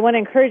I want to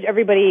encourage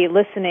everybody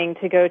listening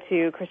to go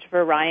to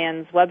Christopher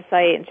Ryan's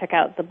website and check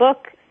out the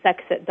book,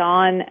 Sex at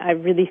Dawn. I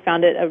really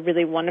found it a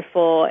really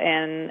wonderful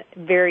and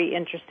very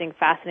interesting,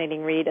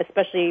 fascinating read,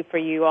 especially for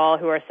you all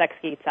who are sex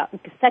geeks out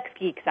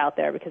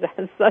there, because it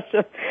has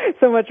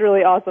so much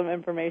really awesome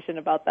information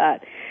about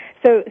that.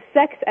 So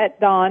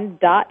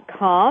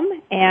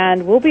sexatdawn.com,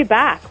 and we'll be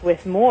back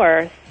with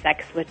more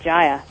Sex with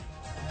Jaya.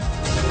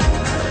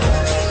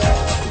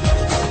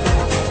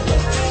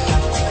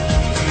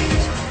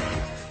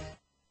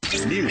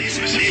 News,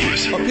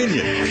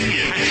 opinion.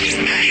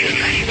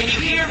 Can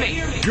you hear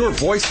me? Your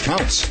voice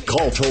counts.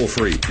 Call toll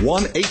free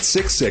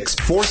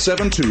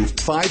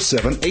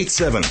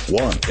 1-866-472-5787.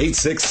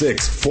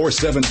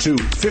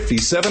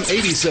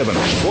 1-866-472-5787.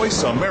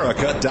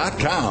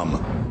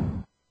 VoiceAmerica.com.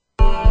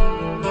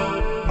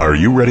 Are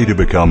you ready to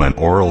become an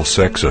oral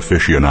sex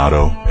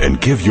aficionado and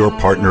give your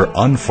partner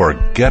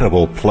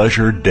unforgettable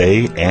pleasure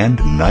day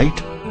and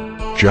night?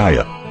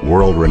 Jaya,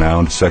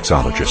 world-renowned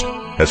sexologist,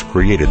 has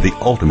created the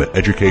ultimate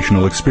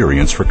educational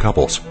experience for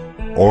couples.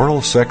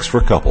 Oral Sex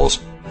for Couples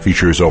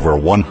features over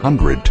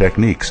 100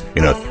 techniques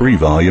in a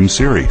 3-volume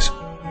series.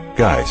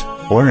 Guys,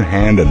 learn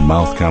hand and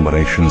mouth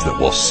combinations that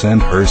will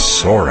send her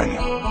soaring.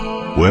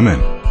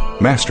 Women,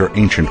 master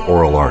ancient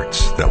oral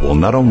arts that will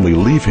not only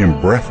leave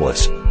him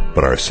breathless,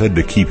 but are said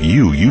to keep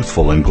you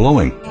youthful and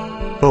glowing.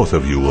 Both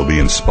of you will be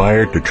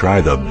inspired to try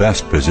the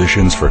best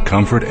positions for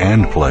comfort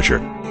and pleasure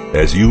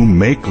as you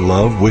make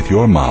love with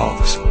your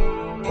mouths.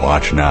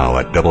 Watch now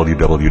at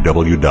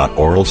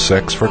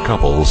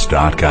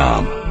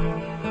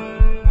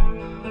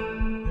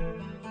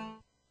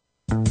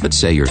www.oralsexforcouples.com. Let's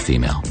say you're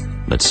female.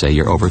 Let's say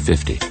you're over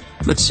 50.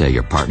 Let's say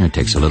your partner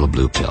takes a little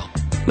blue pill.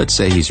 Let's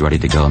say he's ready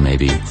to go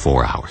maybe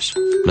 4 hours.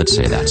 Let's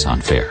say that's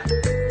unfair.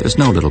 There's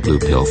no little blue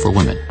pill for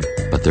women,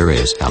 but there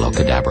is Aloe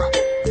Cadabra,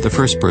 the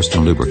first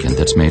personal lubricant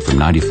that's made from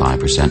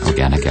 95%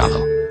 organic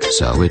aloe.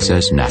 So it's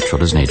as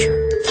natural as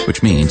nature,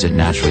 which means it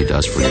naturally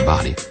does for your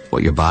body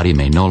what your body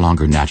may no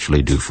longer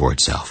naturally do for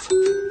itself.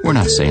 We're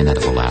not saying that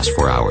it will last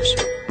 4 hours,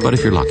 but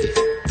if you're lucky,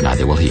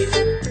 neither will he.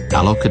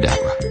 Aloe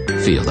Cadabra.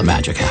 Feel the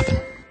magic happen.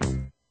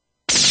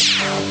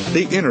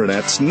 The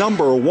Internet's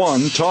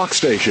 #1 talk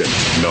station.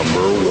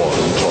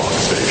 #1 talk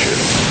station.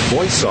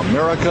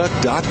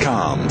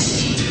 VoiceAmerica.com.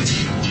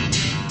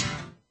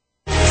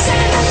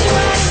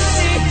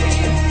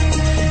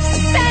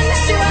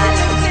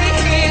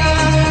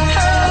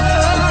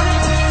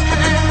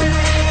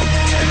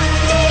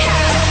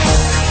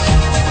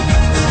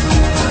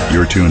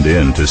 You're tuned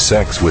in to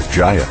Sex with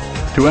Jaya.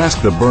 To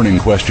ask the burning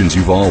questions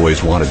you've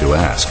always wanted to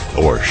ask,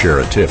 or share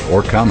a tip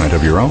or comment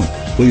of your own,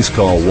 please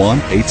call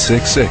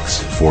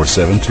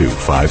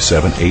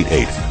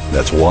 1-866-472-5788.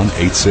 That's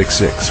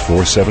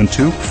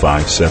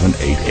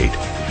 1-866-472-5788.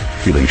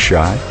 Feeling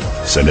shy?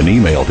 Send an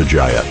email to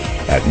Jaya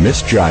at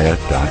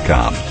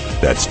MissJaya.com.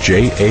 That's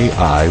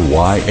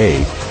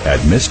JAIYA at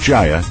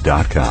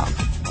MissJaya.com.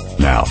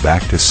 Now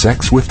back to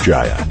Sex with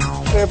Jaya.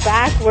 We're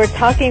back. We're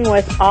talking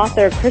with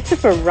author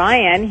Christopher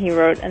Ryan. He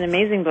wrote an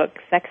amazing book,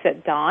 Sex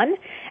at Dawn.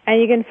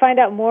 And you can find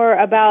out more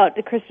about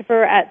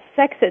Christopher at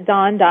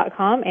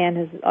sexatdawn.com and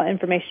his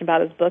information about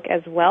his book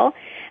as well.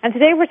 And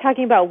today we're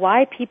talking about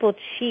why people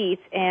cheat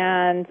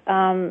and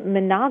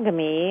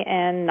monogamy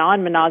and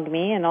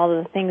non-monogamy and all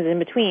the things in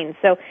between.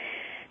 So,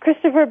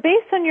 Christopher,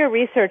 based on your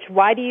research,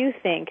 why do you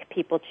think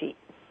people cheat?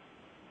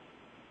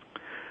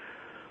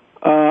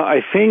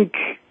 I think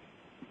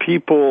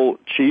people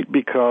cheat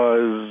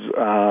because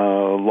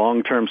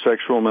long-term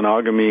sexual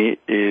monogamy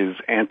is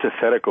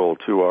antithetical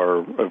to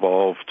our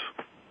evolved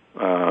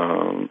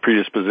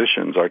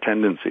predispositions, our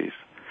tendencies.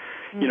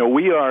 Mm-hmm. You know,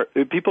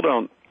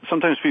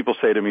 sometimes people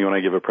say to me when I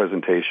give a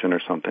presentation or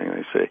something,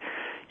 they say,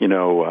 you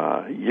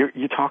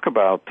talk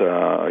about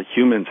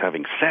humans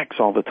having sex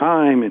all the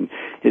time, and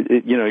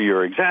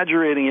you're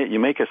exaggerating it. You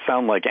make us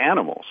sound like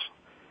animals.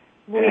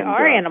 We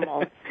are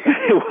animals.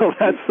 Well,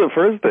 that's the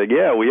first thing.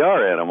 Yeah, we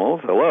are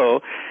animals.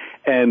 Hello.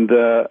 And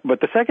but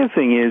the second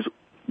thing is,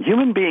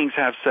 human beings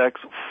have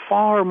sex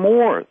far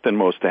more than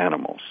most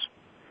animals.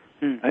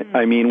 Mm-hmm.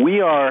 I mean,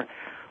 we are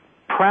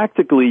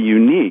practically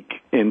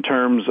unique in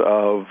terms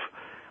of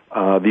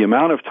the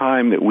amount of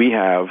time that we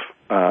have,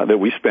 that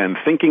we spend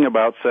thinking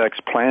about sex,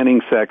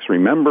 planning sex,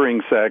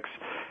 remembering sex,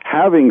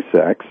 having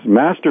sex,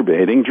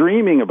 masturbating,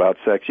 dreaming about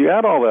sex. You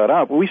add all that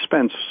up, we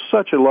spend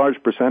such a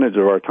large percentage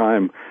of our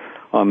time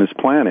on this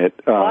planet.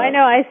 Well, I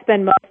know I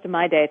spend most of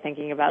my day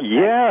thinking about sex.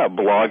 Yeah,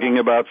 blogging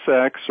about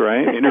sex,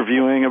 right?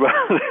 Interviewing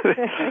about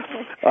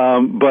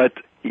it. But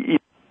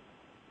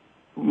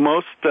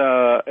most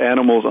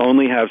animals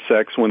only have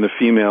sex when the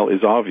female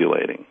is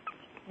ovulating.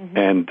 Mm-hmm.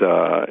 And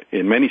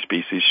in many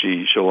species,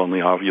 she'll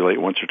only ovulate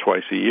once or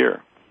twice a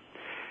year.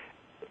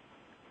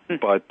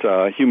 But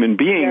human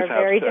beings have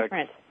very sex.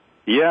 Different.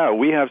 Yeah,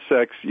 we have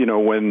sex,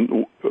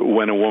 when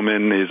a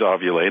woman is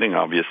ovulating,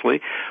 obviously.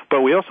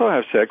 But we also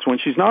have sex when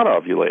she's not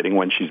ovulating,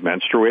 when she's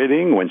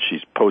menstruating, when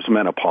she's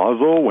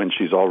postmenopausal, when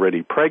she's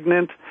already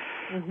pregnant.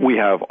 Mm-hmm. We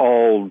have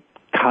all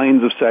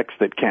kinds of sex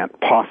that can't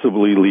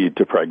possibly lead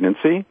to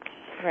pregnancy.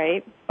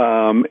 Right.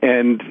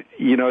 And,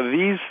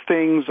 these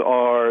things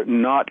are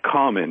not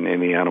common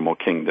in the animal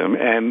kingdom.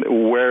 And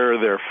where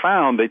they're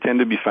found, they tend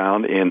to be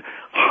found in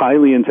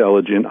highly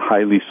intelligent,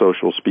 highly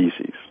social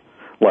species,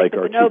 like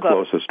our two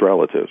closest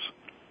relatives.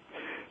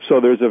 So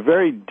there's a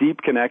very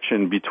deep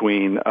connection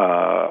between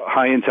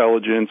high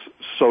intelligence,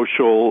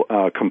 social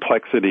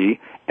complexity,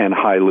 and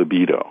high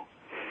libido.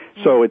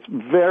 Mm-hmm. So it's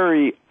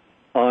very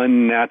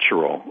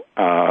unnatural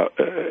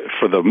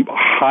for the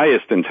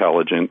highest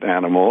intelligent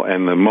animal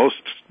and the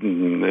most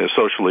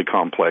socially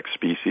complex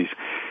species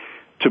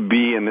to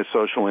be in this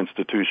social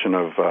institution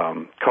of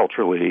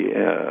culturally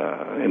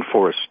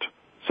enforced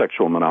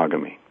sexual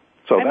monogamy.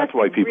 So that's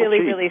why people really,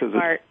 cheat. Really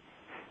smart.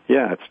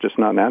 It's just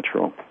not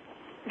natural.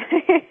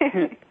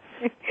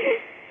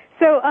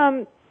 So,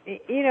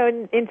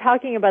 in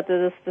talking about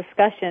this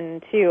discussion,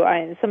 too,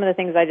 some of the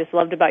things I just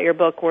loved about your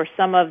book were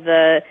some of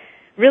the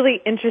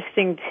really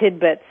interesting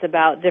tidbits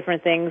about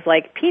different things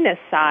like penis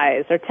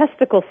size or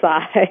testicle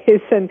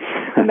size and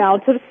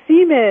amount of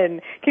semen.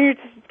 Can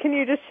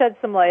you just shed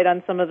some light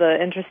on some of the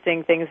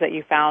interesting things that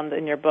you found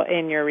in your book,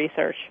 in your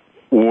research?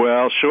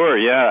 Well, sure,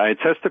 yeah.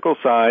 Testicle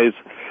size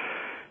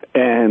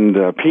and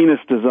penis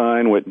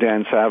design, what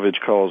Dan Savage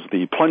calls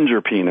the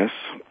plunger penis.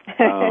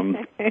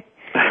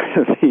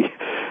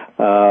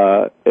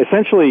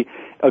 Essentially,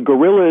 a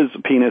gorilla's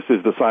penis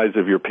is the size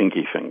of your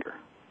pinky finger.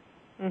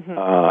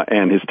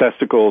 and his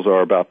testicles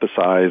are about the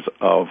size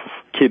of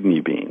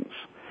kidney beans.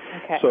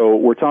 Okay. So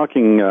we're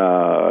talking,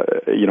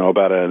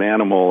 about an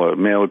animal, a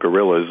male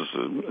gorilla is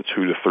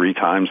 2 to 3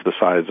 times the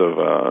size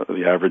of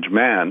the average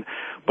man,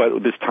 but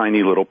with this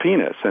tiny little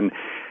penis. And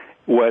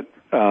what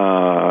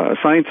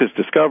scientists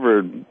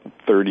discovered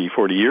 30,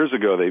 40 years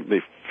ago,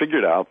 they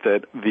figured out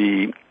that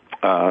the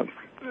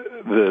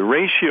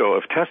ratio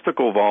of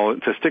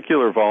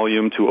testicular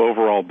volume to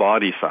overall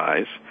body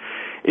size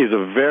is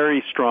a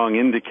very strong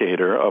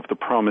indicator of the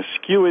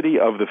promiscuity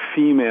of the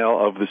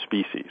female of the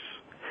species.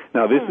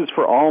 Now, this is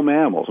for all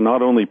mammals,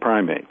 not only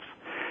primates,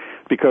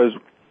 because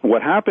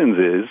what happens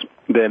is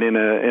that in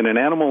an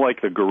animal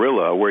like the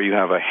gorilla, where you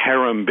have a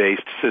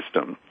harem-based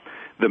system,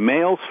 the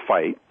males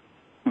fight.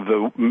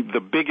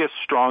 The biggest,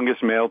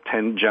 strongest male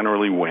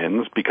generally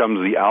wins,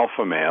 becomes the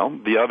alpha male.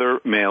 The other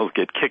males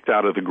get kicked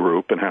out of the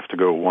group and have to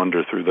go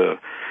wander through the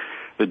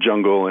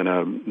jungle in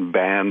a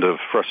band of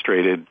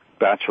frustrated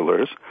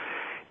bachelors.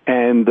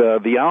 And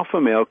the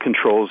alpha male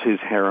controls his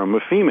harem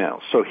of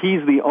females. So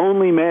he's the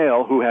only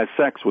male who has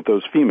sex with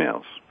those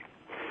females.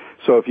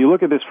 So if you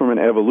look at this from an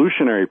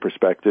evolutionary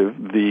perspective,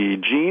 the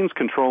genes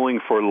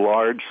controlling for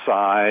large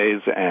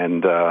size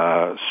and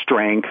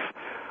strength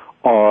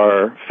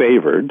are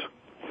favored.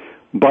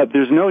 But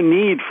there's no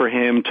need for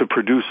him to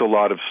produce a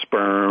lot of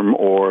sperm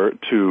or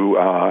to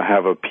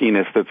have a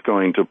penis that's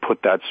going to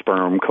put that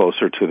sperm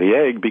closer to the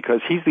egg,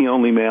 because he's the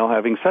only male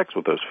having sex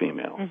with those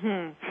females.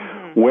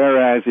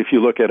 Whereas if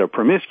you look at a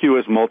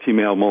promiscuous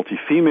multi-male,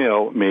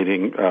 multi-female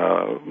mating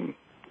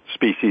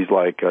species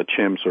like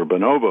chimps or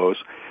bonobos,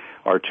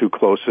 our two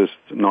closest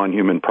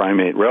non-human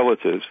primate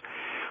relatives,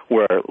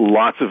 where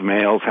lots of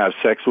males have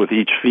sex with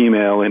each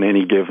female in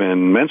any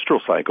given menstrual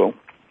cycle,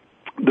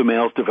 the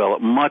males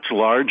develop much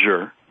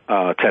larger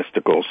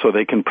testicles, so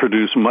they can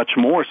produce much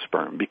more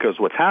sperm, because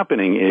what's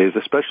happening is,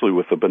 especially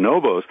with the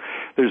bonobos,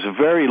 there's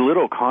very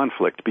little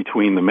conflict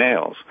between the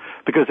males,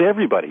 because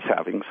everybody's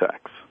having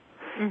sex.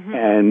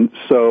 And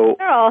so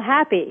they're all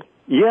happy.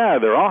 Yeah,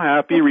 they're all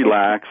happy,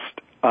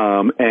 relaxed,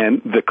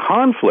 and the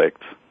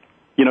conflict,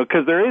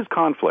 because there is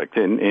conflict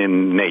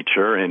in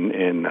nature,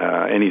 in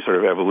any sort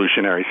of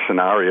evolutionary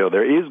scenario,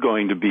 there is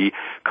going to be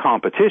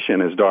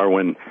competition, as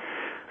Darwin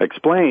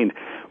explained.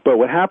 But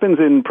what happens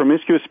in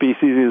promiscuous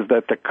species is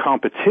that the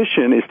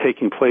competition is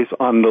taking place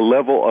on the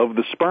level of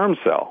the sperm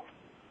cell.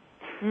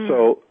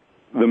 So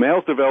the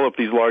males develop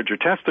these larger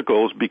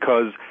testicles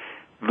because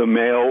the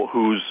male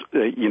who's,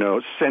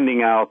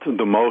 sending out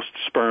the most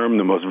sperm,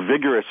 the most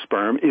vigorous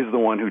sperm, is the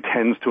one who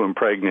tends to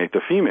impregnate the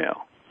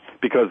female,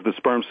 because the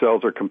sperm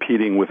cells are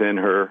competing within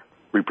her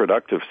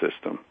reproductive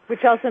system.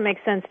 Which also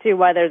makes sense, too,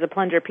 why there's a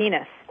plunger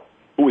penis.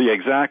 Well,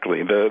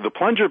 exactly. The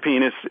plunger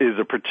penis is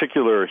a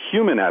particular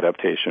human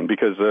adaptation,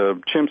 because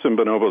chimps and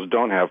bonobos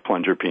don't have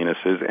plunger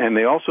penises, and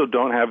they also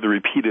don't have the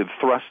repeated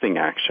thrusting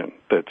action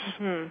that's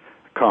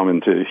common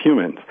to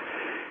humans.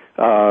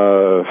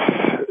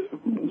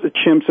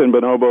 Chimps and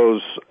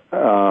bonobos,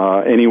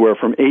 anywhere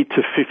from 8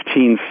 to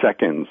 15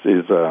 seconds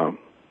is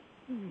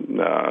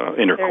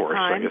intercourse,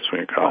 I guess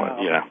we call it.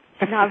 Yeah.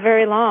 Not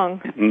very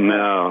long.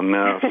 No.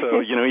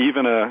 So,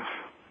 even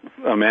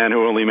a man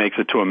who only makes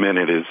it to a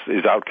minute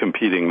is out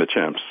competing the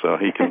chimps, so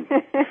he can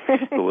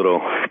a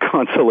little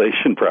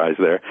consolation prize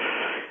there.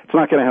 It's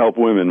not going to help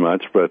women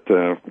much, but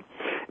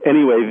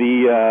anyway,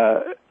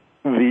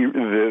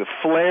 the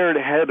flared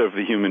head of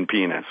the human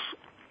penis,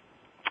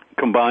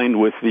 combined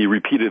with the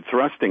repeated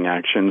thrusting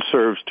action,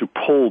 serves to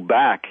pull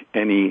back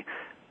any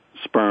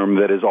sperm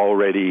that is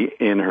already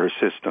in her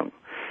system.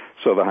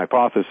 So the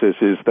hypothesis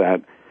is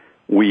that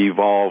we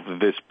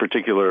evolved this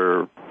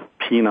particular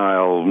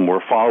penile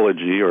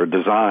morphology or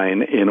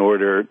design in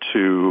order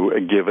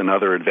to give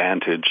another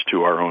advantage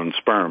to our own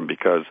sperm,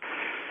 because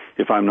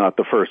if I'm not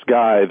the first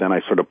guy, then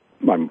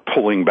I'm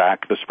pulling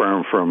back the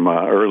sperm from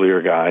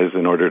earlier guys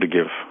in order to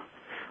give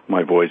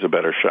my boys a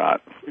better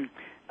shot.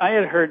 I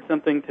had heard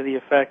something to the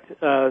effect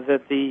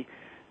that the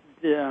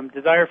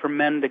desire for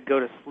men to go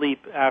to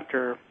sleep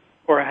after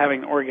or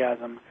having an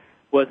orgasm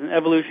was an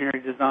evolutionary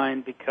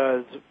design,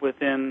 because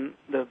within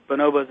the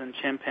bonobos and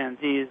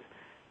chimpanzees,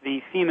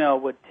 the female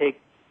would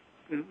take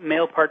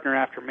male partner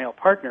after male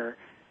partner,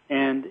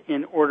 and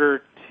in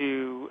order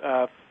to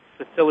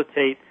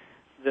facilitate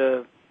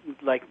to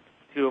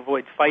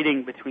avoid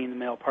fighting between the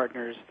male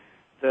partners,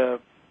 the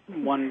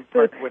one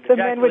partner would ejaculate. The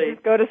men would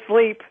just go to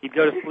sleep. He'd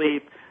go to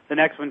sleep. The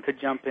next one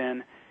could jump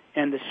in,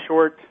 and the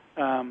short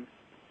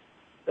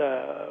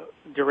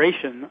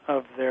duration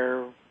of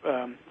their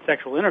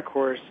sexual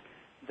intercourse,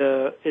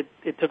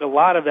 it took a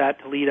lot of that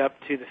to lead up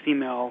to the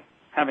female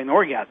having an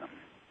orgasm.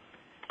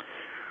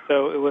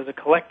 So it was a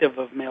collective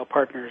of male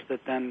partners that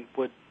then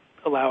would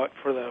allow it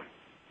for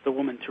the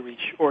woman to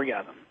reach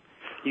orgasm.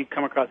 You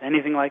come across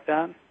anything like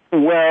that?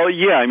 Well,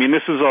 yeah. I mean,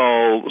 this is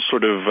all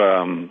sort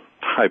of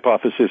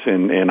hypothesis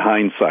in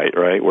hindsight,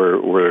 right?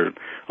 We're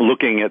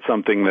looking at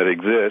something that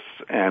exists,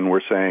 and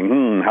we're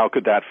saying, how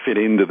could that fit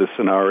into the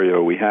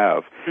scenario we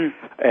have?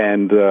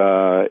 And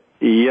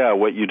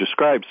what you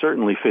described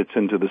certainly fits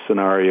into the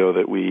scenario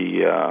that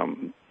we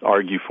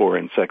argue for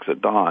in Sex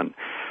at Dawn,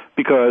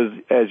 because,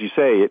 as you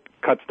say, it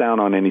cuts down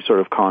on any sort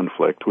of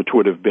conflict, which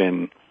would have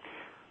been,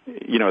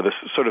 the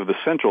sort of the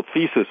central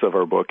thesis of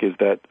our book is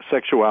that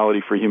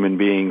sexuality for human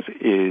beings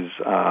is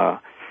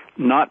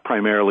not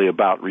primarily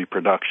about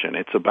reproduction.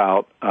 It's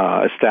about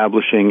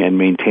establishing and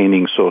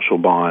maintaining social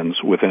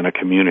bonds within a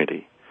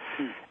community.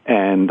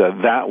 And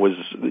that was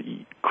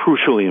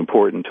crucially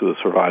important to the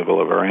survival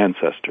of our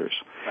ancestors.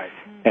 Right.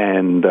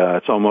 And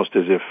it's almost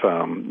as if,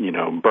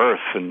 birth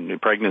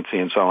and pregnancy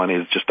and so on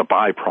is just a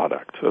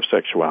byproduct of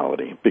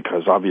sexuality,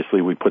 because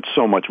obviously we put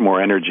so much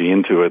more energy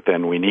into it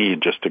than we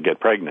need just to get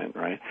pregnant,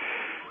 right?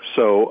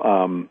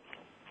 So,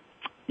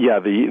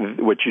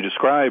 what you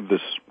described,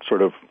 this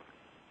sort of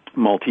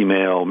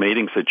multi-male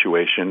mating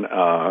situation,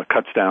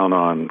 cuts down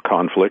on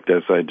conflict,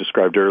 as I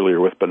described earlier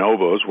with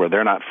bonobos, where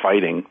they're not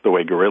fighting the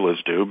way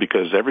gorillas do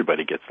because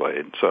everybody gets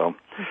laid. So,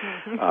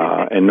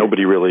 and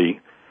nobody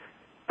really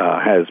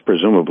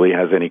presumably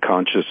has any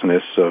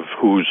consciousness of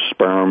whose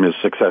sperm is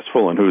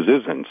successful and whose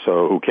isn't.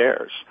 So who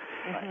cares?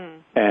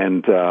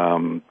 And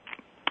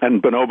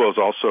bonobos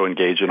also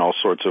engage in all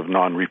sorts of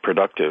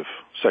non-reproductive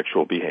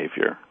sexual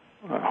behavior,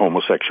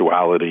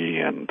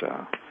 homosexuality and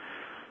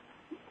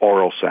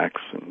oral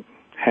sex and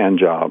hand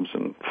jobs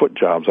and foot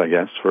jobs, I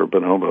guess, for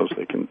bonobos.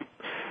 They can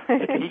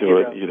do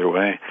it either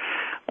way.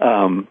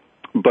 So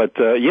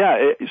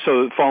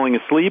falling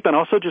asleep, and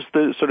also just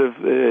the sort of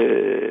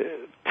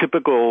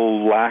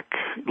typical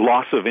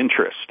loss of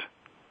interest.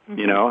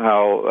 You know,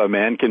 how a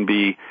man can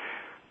be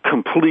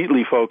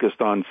completely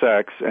focused on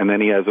sex, and then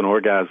he has an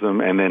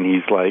orgasm, and then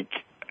he's like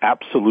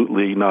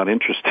absolutely not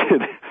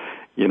interested,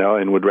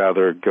 and would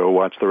rather go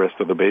watch the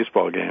rest of the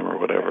baseball game or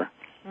whatever.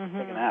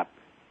 Take a nap.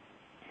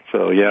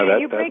 So you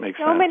that makes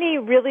so sense. many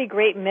really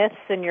great myths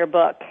in your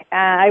book.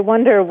 I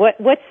wonder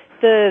what's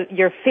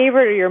your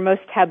favorite or your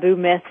most taboo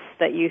myths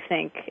that you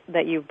think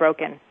that you've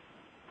broken?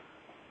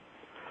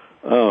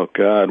 Oh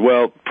God!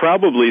 Well,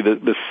 probably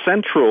the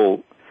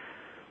central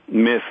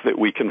myth that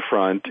we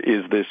confront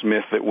is this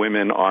myth that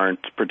women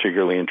aren't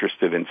particularly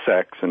interested in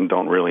sex and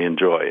don't really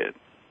enjoy it.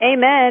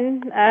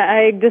 Amen.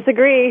 I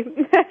disagree.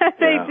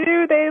 They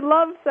do. They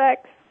love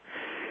sex.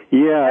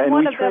 Yeah, and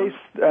we trace,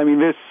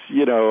 this,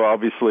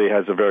 obviously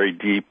has a very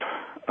deep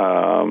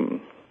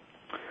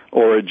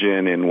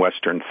origin in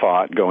Western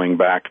thought, going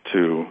back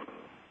to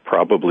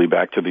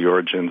the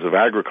origins of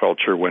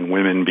agriculture, when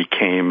women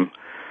became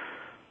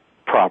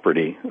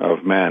property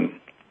of men.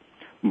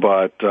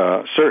 But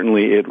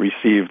certainly it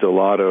received a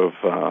lot of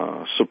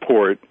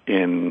support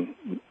in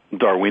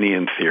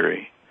Darwinian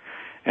theory.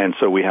 And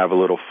so we have a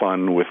little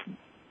fun with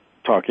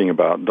talking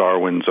about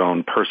Darwin's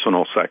own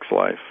personal sex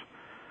life.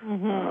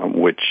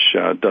 Which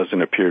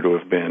doesn't appear to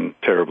have been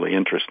terribly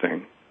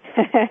interesting.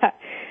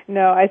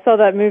 No, I saw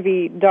that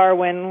movie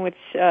Darwin, which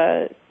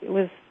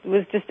was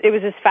just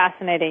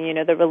fascinating.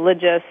 The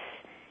religious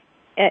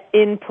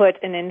input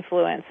and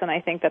influence, and I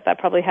think that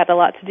probably had a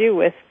lot to do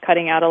with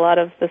cutting out a lot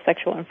of the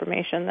sexual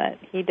information that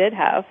he did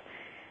have.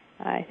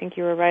 I think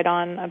you were right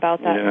on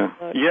about that.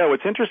 Yeah.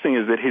 What's interesting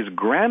is that his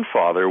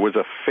grandfather was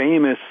a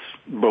famous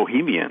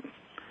bohemian.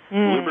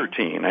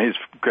 Libertine. His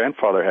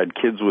grandfather had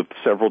kids with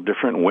several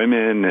different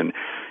women, and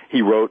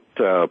he wrote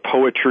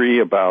poetry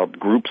about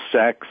group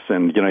sex,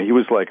 and he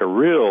was like a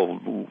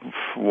real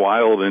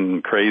wild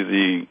and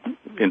crazy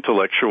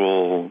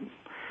intellectual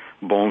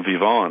bon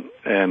vivant.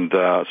 And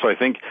so I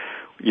think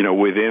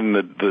within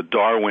the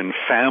Darwin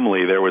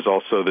family there was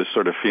also this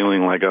sort of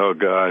feeling like, oh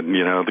God,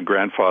 the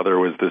grandfather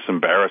was this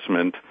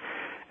embarrassment.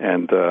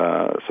 And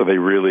so they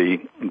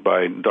really,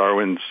 by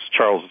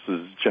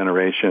Charles's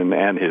generation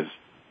and his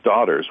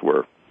daughters,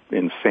 were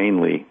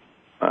insanely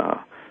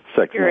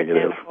sex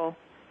negative.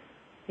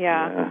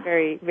 Yeah,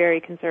 very, very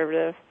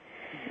conservative.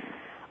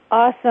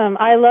 Awesome.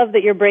 I love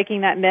that you're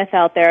breaking that myth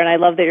out there, and I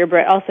love that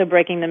you're also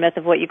breaking the myth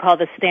of what you call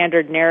the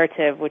standard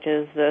narrative, which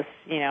is this,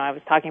 I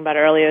was talking about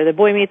earlier, the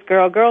boy meets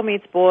girl, girl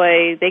meets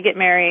boy, they get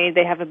married,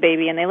 they have a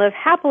baby, and they live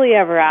happily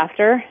ever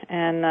after,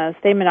 and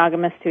stay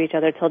monogamous to each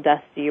other till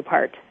death do you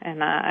part.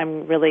 And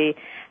I'm really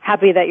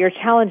happy that you're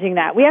challenging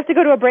that. We have to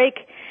go to a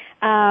break.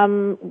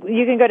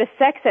 You can go to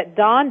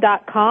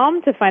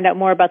sexatdawn.com to find out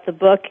more about the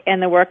book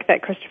and the work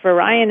that Christopher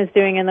Ryan is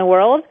doing in the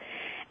world.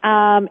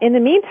 In the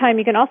meantime,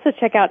 you can also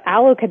check out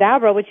Aloe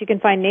Cadabra, which you can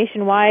find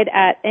nationwide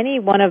at any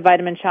one of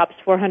Vitamin Shop's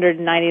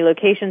 490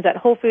 locations, at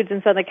Whole Foods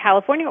in Southern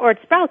California, or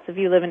at Sprouts if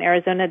you live in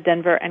Arizona,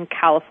 Denver, and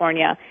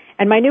California.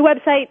 And my new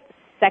website,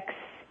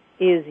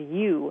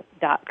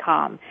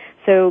 sexisyou.com.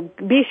 So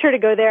be sure to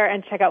go there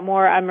and check out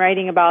more. I'm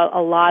writing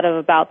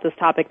about this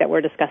topic that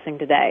we're discussing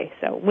today.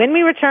 So when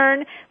we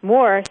return,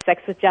 more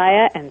Sex with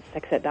Jaya and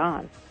Sex at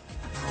Dawn.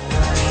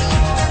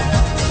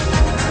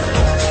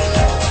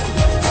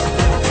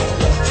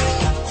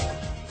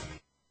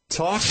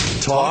 Talk.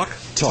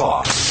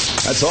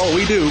 That's all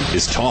we do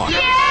is talk.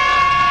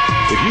 Yeah!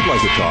 If you'd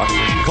like to talk,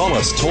 call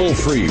us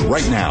toll-free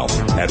right now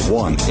at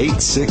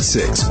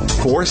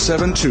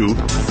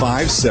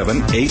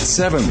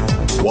 1-866-472-5787.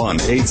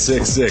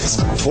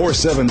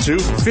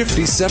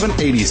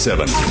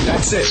 1-866-472-5787.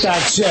 That's it.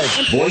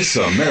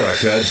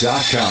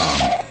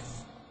 VoiceAmerica.com.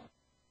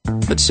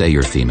 Let's say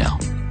you're female.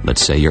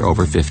 Let's say you're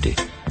over 50.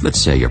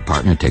 Let's say your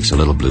partner takes a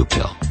little blue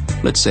pill.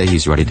 Let's say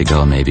he's ready to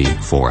go maybe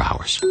 4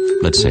 hours.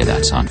 Let's say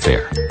that's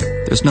unfair.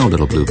 There's no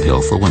little blue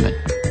pill for women,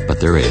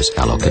 but there is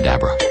Aloe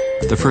Cadabra,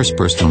 the first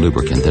personal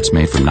lubricant that's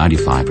made from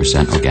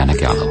 95%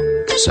 organic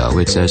aloe. So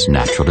it's as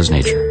natural as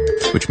nature,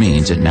 which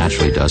means it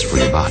naturally does for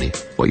your body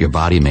what your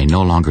body may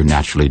no longer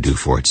naturally do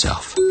for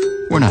itself.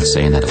 We're not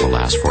saying that it will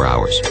last 4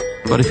 hours,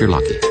 but if you're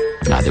lucky,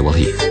 neither will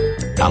he.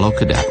 Aloe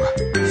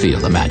Cadabra. Feel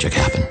the magic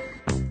happen.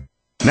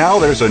 Now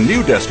there's a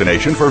new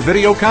destination for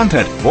video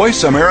content,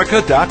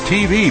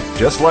 VoiceAmerica.tv.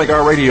 Just like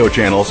our radio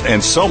channels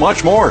and so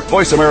much more.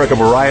 Voice America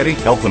Variety,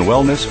 Health and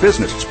Wellness,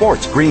 Business,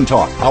 Sports, Green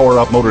Talk, Power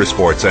Up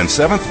Motorsports, and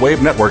Seventh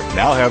Wave Network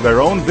now have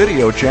their own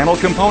video channel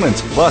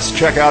components. Plus,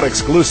 check out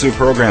exclusive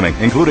programming,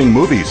 including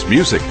movies,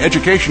 music,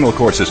 educational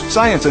courses,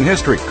 science and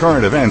history,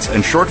 current events,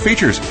 and short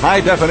features.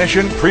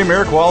 High-definition,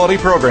 premier quality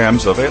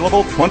programs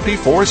available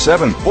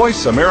 24/7.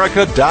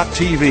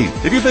 VoiceAmerica.tv.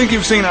 If you think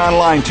you've seen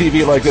online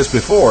TV like this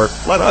before,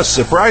 let us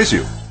surprise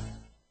you.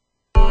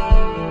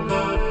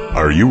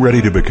 Are you ready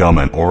to become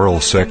an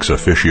oral sex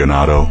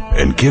aficionado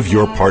and give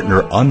your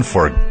partner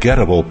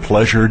unforgettable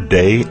pleasure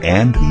day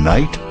and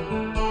night?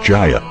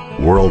 Jaya,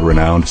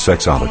 world-renowned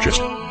sexologist,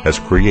 has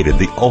created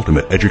the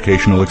ultimate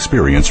educational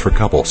experience for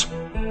couples.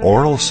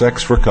 Oral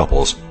Sex for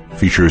Couples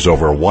features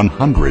over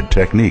 100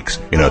 techniques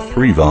in a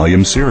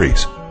 3-volume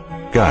series.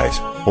 Guys,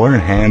 learn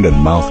hand and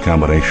mouth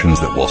combinations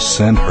that will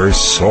send her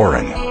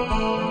soaring.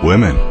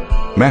 Women,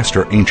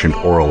 master ancient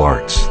oral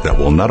arts that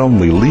will not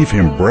only leave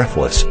him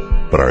breathless,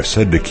 but are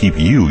said to keep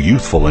you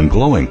youthful and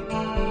glowing.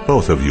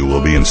 Both of you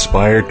will be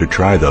inspired to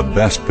try the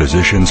best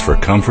positions for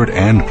comfort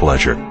and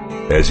pleasure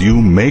as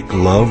you make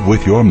love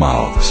with your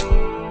mouths.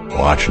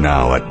 Watch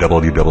now at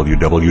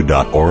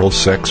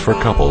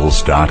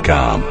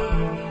www.oralsexforcouples.com.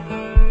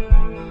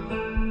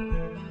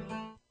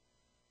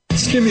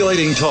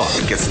 Stimulating talk.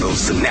 It gets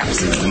those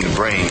synapses in the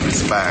brain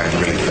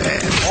firing really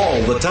fast. All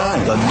the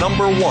time. The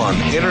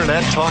 #1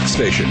 Internet talk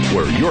station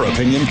where your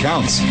opinion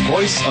counts.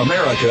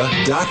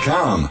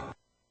 VoiceAmerica.com.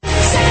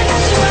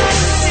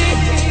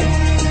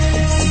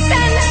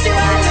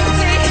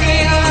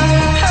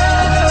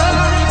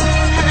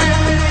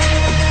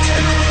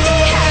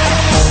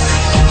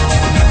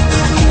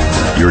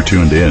 You're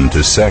tuned in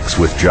to Sex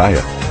with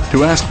Jaya.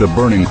 To ask the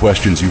burning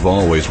questions you've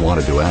always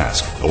wanted to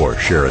ask, or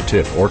share a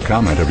tip or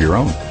comment of your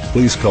own,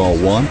 please call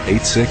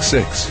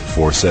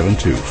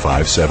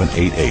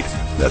 1-866-472-5788.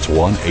 That's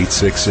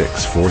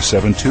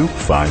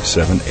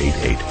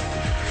 1-866-472-5788.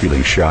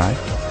 Feeling shy?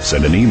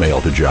 Send an email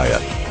to Jaya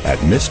at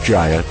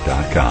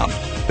MissJaya.com.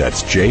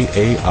 That's Jaya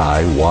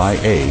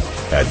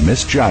at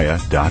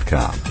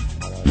MissJaya.com.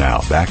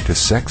 Now back to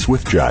Sex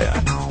with Jaya.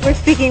 We're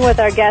speaking with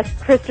our guest,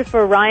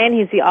 Christopher Ryan.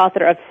 He's the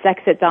author of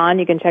Sex at Dawn.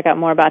 You can check out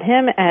more about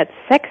him at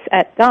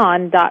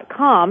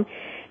sexatdawn.com.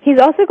 He's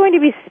also going to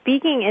be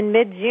speaking in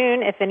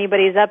mid-June if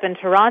anybody's up in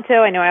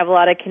Toronto. I know I have a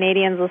lot of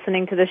Canadians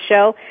listening to the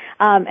show.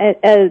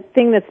 A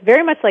thing that's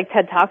very much like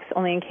TED Talks,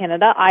 only in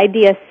Canada,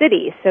 Idea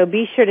City. So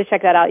be sure to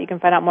check that out. You can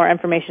find out more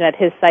information at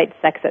his site,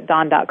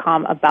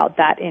 sexatdawn.com, about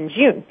that in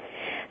June.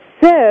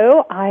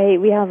 So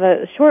we have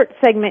a short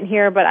segment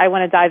here, but I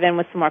want to dive in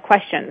with some more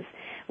questions.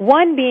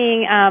 One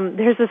being,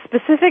 there's a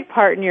specific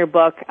part in your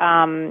book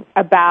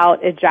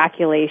about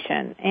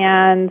ejaculation,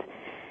 and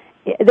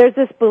there's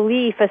this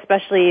belief,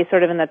 especially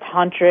sort of in the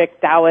tantric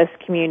Taoist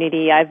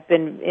community, I've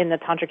been in the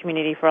tantric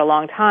community for a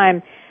long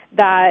time,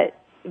 that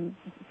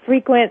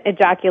frequent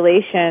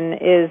ejaculation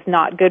is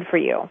not good for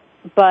you.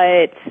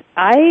 But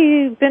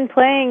I've been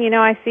playing,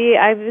 I've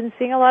been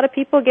seeing a lot of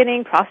people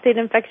getting prostate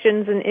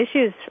infections and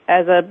issues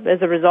as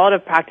a result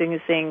of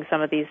practicing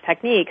some of these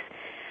techniques.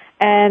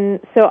 And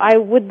so I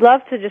would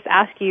love to just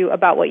ask you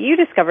about what you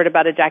discovered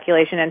about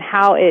ejaculation and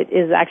how it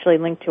is actually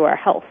linked to our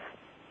health.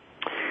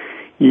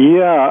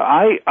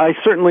 Yeah, I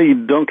certainly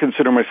don't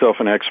consider myself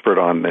an expert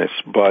on this,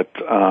 but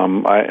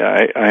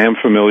I am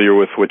familiar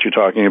with what you're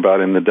talking about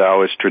in the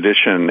Taoist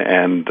tradition,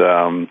 and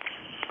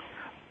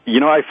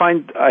I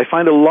find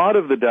a lot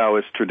of the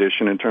Taoist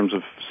tradition in terms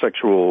of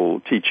sexual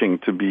teaching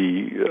to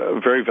be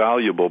very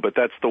valuable, but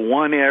that's the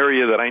one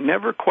area that I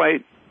never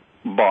quite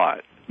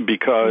bought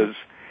because,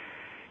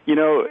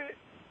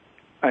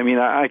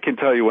 I can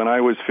tell you when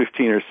I was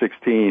 15 or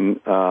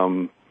 16,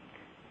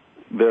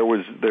 there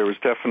was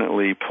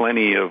definitely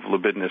plenty of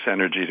libidinous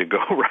energy to go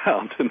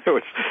around, and there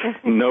was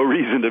no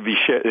reason to be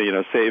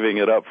saving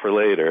it up for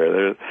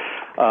later.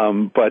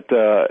 But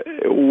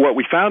what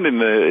we found in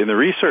the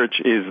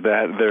research is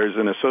that there's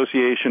an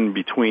association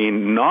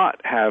between not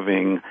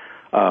having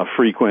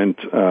frequent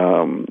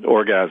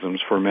orgasms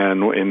for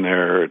men in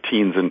their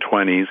teens and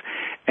 20s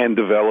and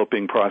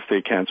developing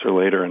prostate cancer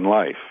later in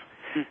life.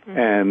 Mm-hmm.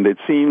 And it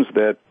seems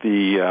that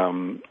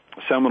the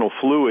seminal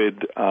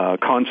fluid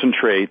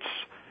concentrates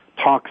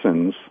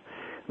toxins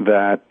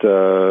that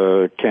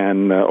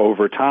can,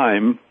 over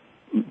time,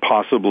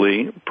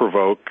 possibly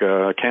provoke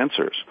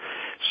cancers.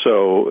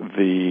 So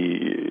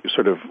the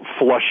sort of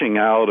flushing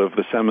out of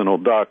the seminal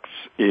ducts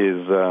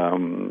is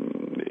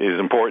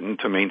important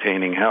to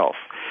maintaining health.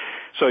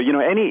 So,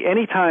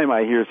 any time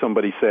I hear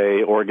somebody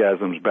say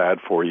orgasm's bad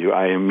for you,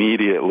 I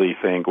immediately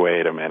think,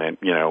 wait a minute,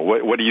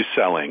 what are you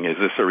selling? Is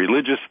this a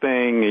religious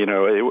thing?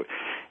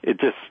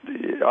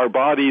 Our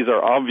bodies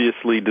are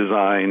obviously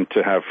designed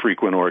to have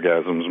frequent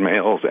orgasms,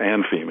 males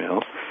and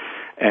females.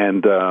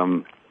 And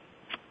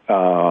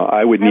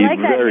I would need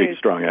very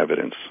strong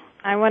evidence.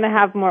 I want to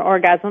have more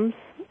orgasms.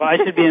 Well, I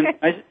should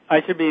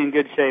be in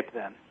good shape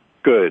then.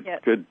 Good.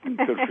 Yes. Good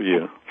for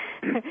you.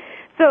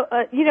 So,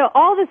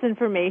 all this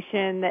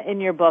information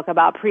in your book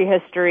about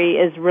prehistory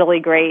is really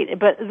great.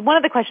 But one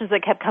of the questions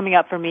that kept coming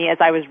up for me as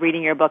I was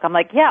reading your book, I'm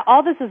like, yeah,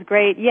 all this is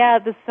great. Yeah,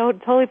 this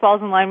totally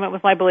falls in alignment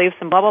with my beliefs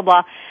and blah, blah,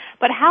 blah.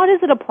 But how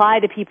does it apply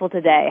to people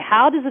today?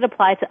 How does it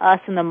apply to us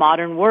in the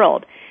modern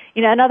world?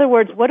 In other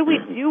words, what do we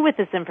do with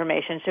this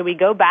information? Should we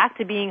go back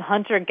to being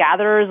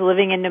hunter-gatherers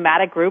living in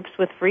nomadic groups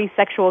with free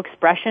sexual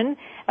expression?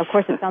 Of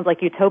course, it sounds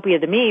like utopia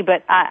to me,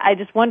 but I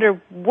just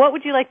wonder, what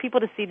would you like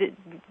people to see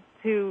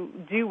to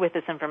do with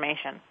this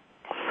information?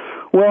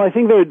 Well, I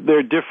think there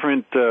are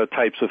different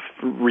types of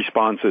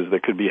responses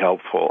that could be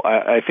helpful.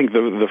 I think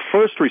the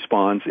first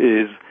response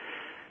is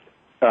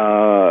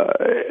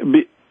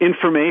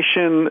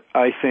information,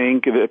 I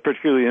think,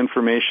 particularly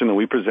information that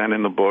we present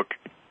in the book,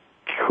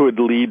 could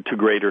lead to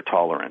greater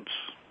tolerance.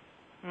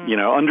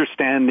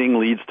 Understanding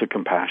leads to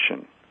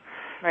compassion.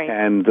 Right.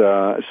 And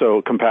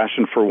so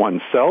compassion for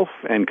oneself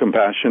and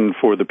compassion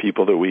for the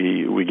people that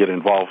we get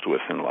involved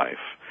with in life.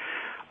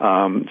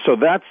 So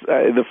that's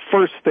the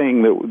first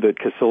thing that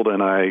Casilda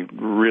and I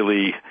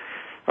really,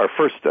 our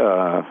first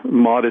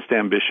modest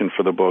ambition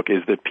for the book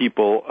is that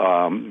people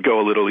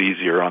go a little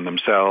easier on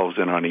themselves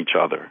and on each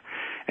other,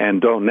 and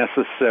don't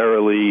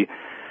necessarily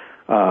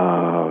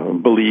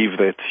believe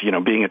that,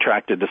 being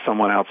attracted to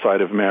someone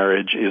outside of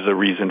marriage is a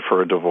reason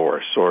for a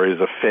divorce or is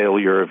a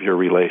failure of your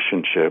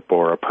relationship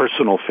or a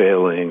personal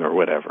failing or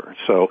whatever.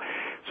 So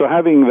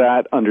having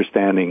that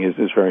understanding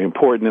is very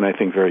important and I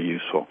think very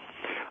useful.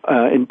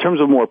 In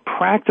terms of more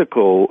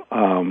practical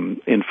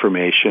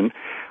information,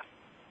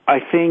 I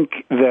think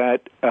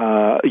that,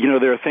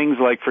 there are things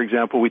like, for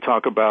example, we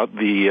talk about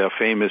the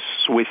famous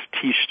Swiss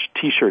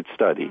T-shirt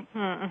study,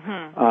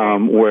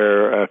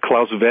 where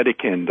Klaus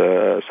Wedekind,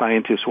 a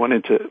scientist,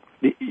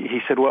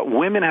 he said, well,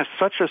 women have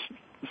such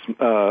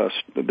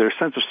their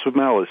sense of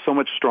smell is so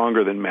much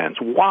stronger than men's.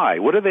 Why?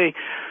 Why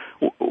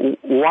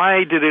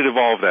did it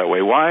evolve that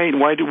way?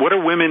 What are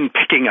women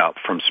picking up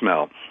from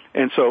smell?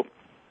 And so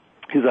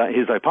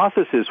his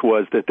hypothesis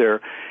was that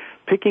they're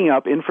picking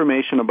up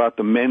information about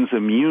the men's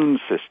immune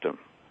system.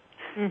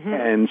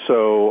 And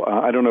so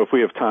I don't know if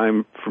we have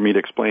time for me to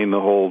explain the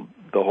whole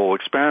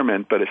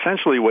experiment, but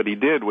essentially what he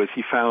did was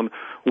he found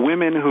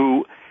women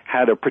who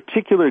had a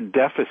particular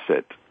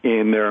deficit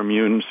in their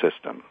immune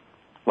system.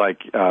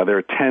 Like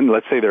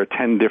let's say there are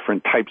 10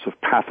 different types of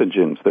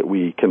pathogens that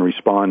we can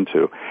respond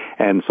to.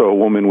 And so a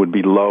woman would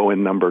be low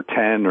in number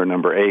 10 or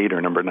number 8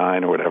 or number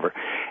 9 or whatever.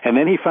 And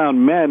then he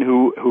found men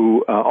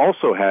who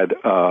also had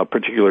a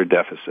particular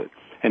deficit.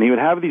 And he would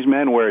have these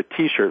men wear a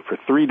T-shirt for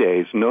 3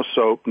 days, no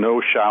soap, no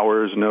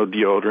showers, no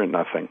deodorant,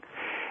 nothing.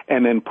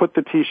 And then put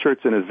the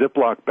T-shirts in a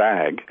Ziploc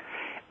bag,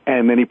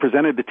 and then he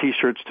presented the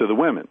T-shirts to the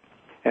women.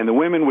 And the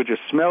women would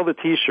just smell the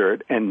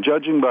T-shirt, and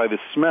judging by the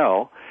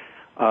smell,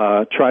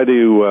 try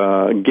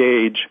to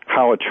gauge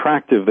how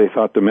attractive they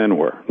thought the men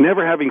were,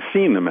 never having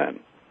seen the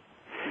men.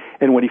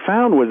 And what he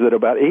found was that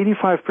about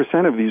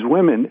 85% of these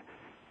women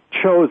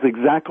chose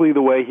exactly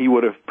the way he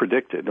would have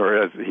predicted,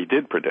 or as he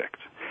did predict.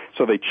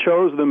 So they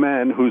chose the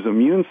men whose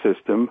immune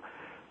system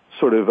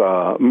sort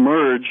of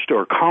merged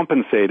or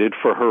compensated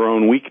for her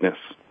own weakness.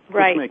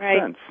 Right, which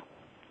makes sense,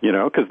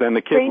 because then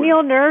the kid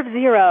cranial nerve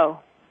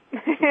zero.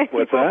 What's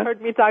People that?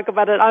 heard me talk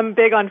about it. I'm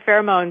big on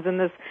pheromones and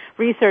this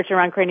research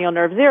around cranial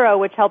nerve zero,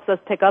 which helps us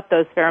pick up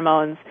those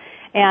pheromones,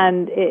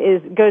 and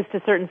goes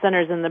to certain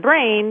centers in the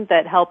brain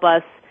that help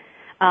us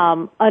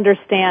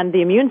understand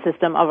the immune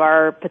system of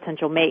our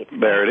potential mates.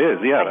 There it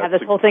is, yeah. I have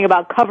this whole thing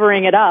about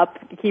covering it up.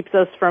 It keeps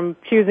us from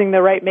choosing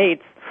the right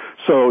mates.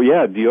 So,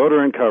 yeah,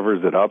 deodorant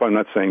covers it up. I'm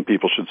not saying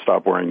people should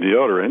stop wearing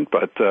deodorant,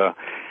 but,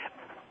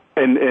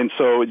 and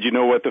so do you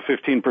know what the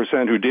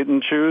 15% who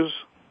didn't choose?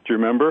 Do you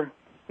remember?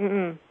 So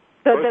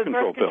birth the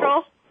control birth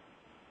control? pills.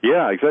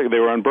 Yeah, exactly. They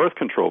were on birth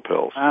control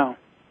pills. Wow.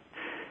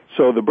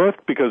 So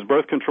because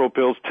birth control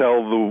pills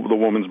tell the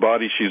woman's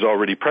body she's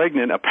already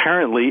pregnant,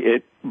 apparently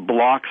it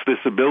blocks this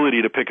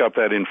ability to pick up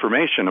that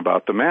information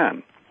about the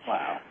man.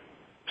 Wow.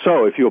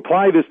 So if you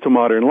apply this to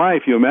modern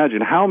life, you imagine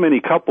how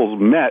many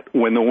couples met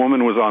when the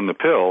woman was on the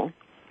pill.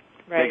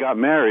 Right. They got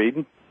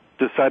married,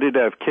 decided to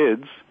have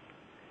kids,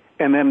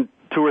 and then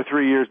 2 or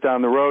 3 years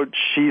down the road,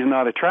 she's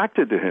not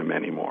attracted to him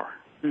anymore.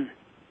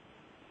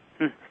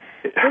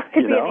 This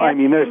could be I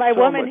mean, there's my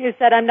woman who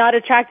said, I'm not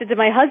attracted to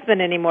my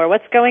husband anymore.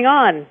 What's going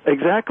on?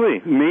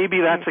 Exactly.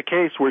 Maybe that's a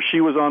case where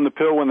she was on the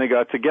pill when they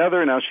got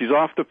together, now she's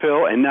off the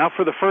pill, and now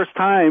for the first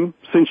time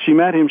since she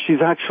met him,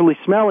 she's actually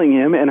smelling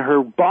him, and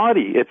her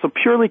body, it's a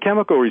purely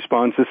chemical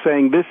response, is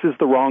saying, this is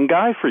the wrong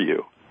guy for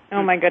you.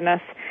 Oh, my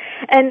goodness.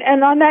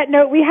 And on that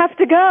note, we have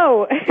to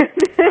go.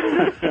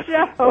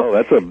 Oh,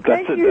 that's a downer.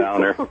 Thank you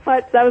so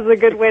much. That was a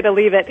good way to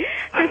leave it.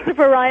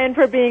 Christopher Ryan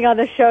for being on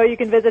the show. You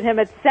can visit him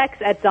at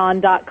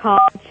sexatdawn.com.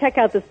 Check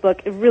out this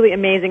book. Really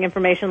amazing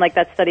information like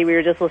that study we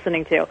were just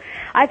listening to.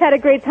 I've had a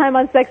great time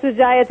on Sex with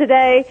Jaya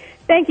today.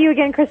 Thank you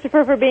again,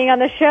 Christopher, for being on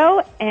the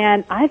show.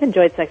 And I've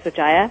enjoyed Sex with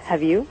Jaya.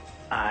 Have you?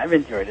 I've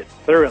enjoyed it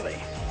thoroughly.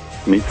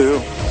 Me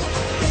too.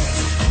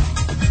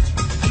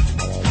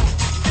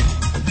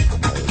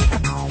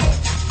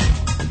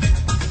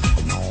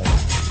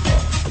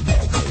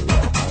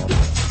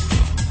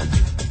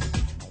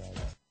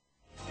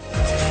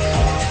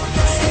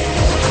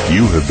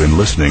 You have been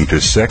listening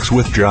to Sex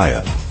with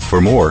Jaya. For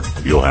more,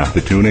 you'll have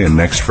to tune in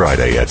next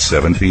Friday at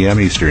 7 p.m.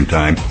 Eastern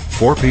Time,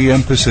 4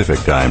 p.m. Pacific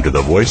Time to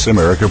the Voice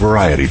America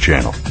Variety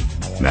Channel.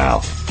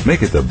 Now,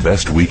 make it the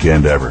best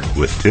weekend ever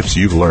with tips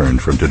you've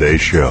learned from today's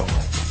show.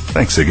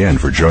 Thanks again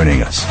for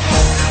joining us.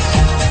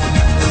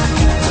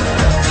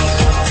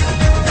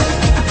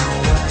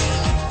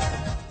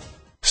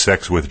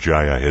 Sex with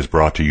Jaya is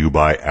brought to you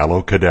by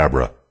Aloe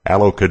Cadabra.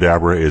 Aloe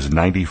Cadabra is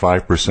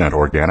 95%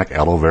 organic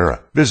aloe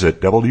vera. Visit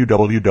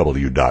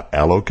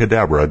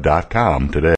www.aloecadabra.com today.